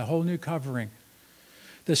him now, a whole new covering.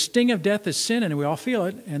 The sting of death is sin, and we all feel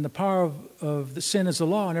it. And the power of the sin is the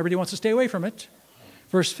law, and everybody wants to stay away from it.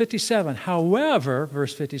 Verse 57, however,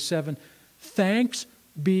 verse 57, thanks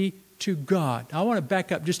be to God. I want to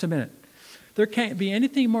back up just a minute. There can't be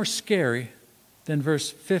anything more scary than verse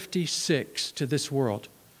 56 to this world.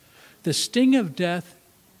 The sting of death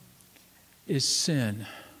is sin.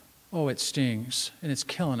 Oh, it stings, and it's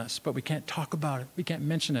killing us, but we can't talk about it. We can't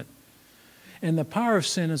mention it. And the power of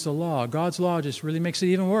sin is the law. God's law just really makes it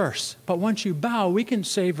even worse. But once you bow, we can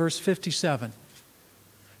say verse 57.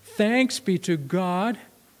 Thanks be to God.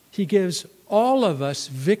 He gives all of us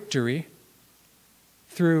victory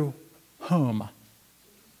through whom?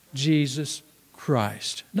 Jesus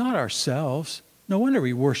Christ. Not ourselves. No wonder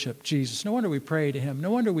we worship Jesus. No wonder we pray to him.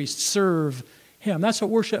 No wonder we serve him. That's what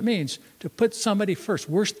worship means, to put somebody first.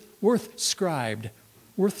 Worth scribed.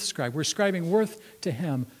 We're scribing worth to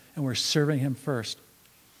him, and we're serving him first.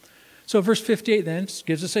 So verse 58 then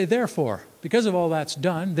gives us a therefore. Because of all that's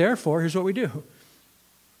done, therefore, here's what we do.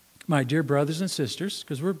 My dear brothers and sisters,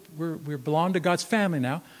 because we belong to God's family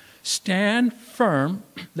now, stand firm,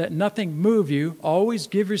 let nothing move you. Always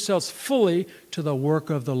give yourselves fully to the work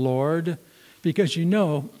of the Lord, because you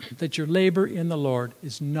know that your labor in the Lord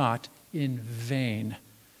is not in vain.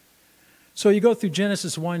 So you go through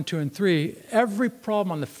Genesis 1, 2, and 3. Every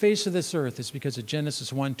problem on the face of this earth is because of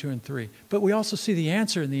Genesis 1, 2, and 3. But we also see the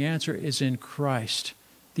answer, and the answer is in Christ.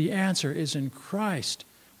 The answer is in Christ.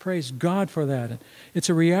 Praise God for that. It's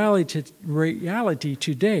a reality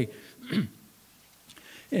today.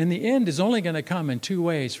 And the end is only going to come in two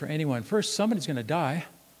ways for anyone. First, somebody's going to die,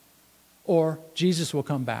 or Jesus will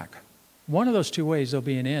come back. One of those two ways, there'll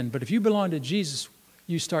be an end. But if you belong to Jesus,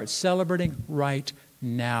 you start celebrating right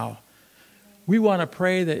now. We want to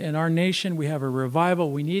pray that in our nation we have a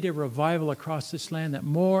revival. We need a revival across this land, that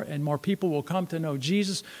more and more people will come to know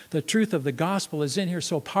Jesus. The truth of the gospel is in here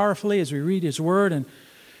so powerfully as we read his word. And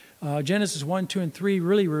Genesis 1, 2, and 3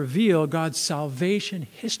 really reveal God's salvation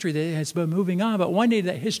history that has been moving on. But one day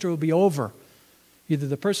that history will be over. Either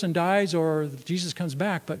the person dies or Jesus comes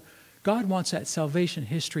back. But God wants that salvation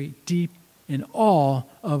history deep in all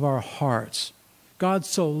of our hearts. God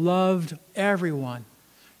so loved everyone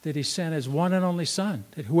that he sent his one and only Son,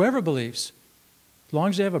 that whoever believes, as long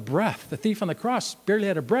as they have a breath. The thief on the cross barely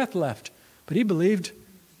had a breath left, but he believed.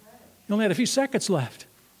 He only had a few seconds left.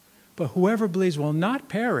 But whoever believes will not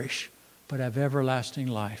perish, but have everlasting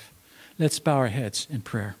life. Let's bow our heads in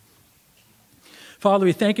prayer. Father,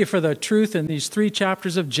 we thank you for the truth in these 3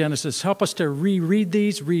 chapters of Genesis. Help us to reread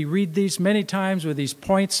these many times with these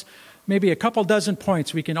points, maybe a couple dozen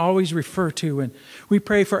points we can always refer to. And we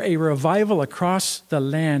pray for a revival across the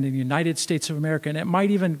land in the United States of America, and it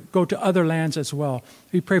might even go to other lands as well.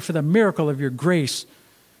 We pray for the miracle of your grace,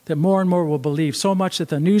 that more and more will believe, so much that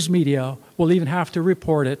the news media will even have to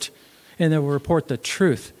report it, and they will report the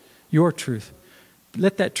truth, your truth.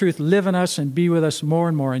 Let that truth live in us and be with us more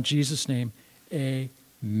and more. In Jesus' name,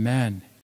 amen.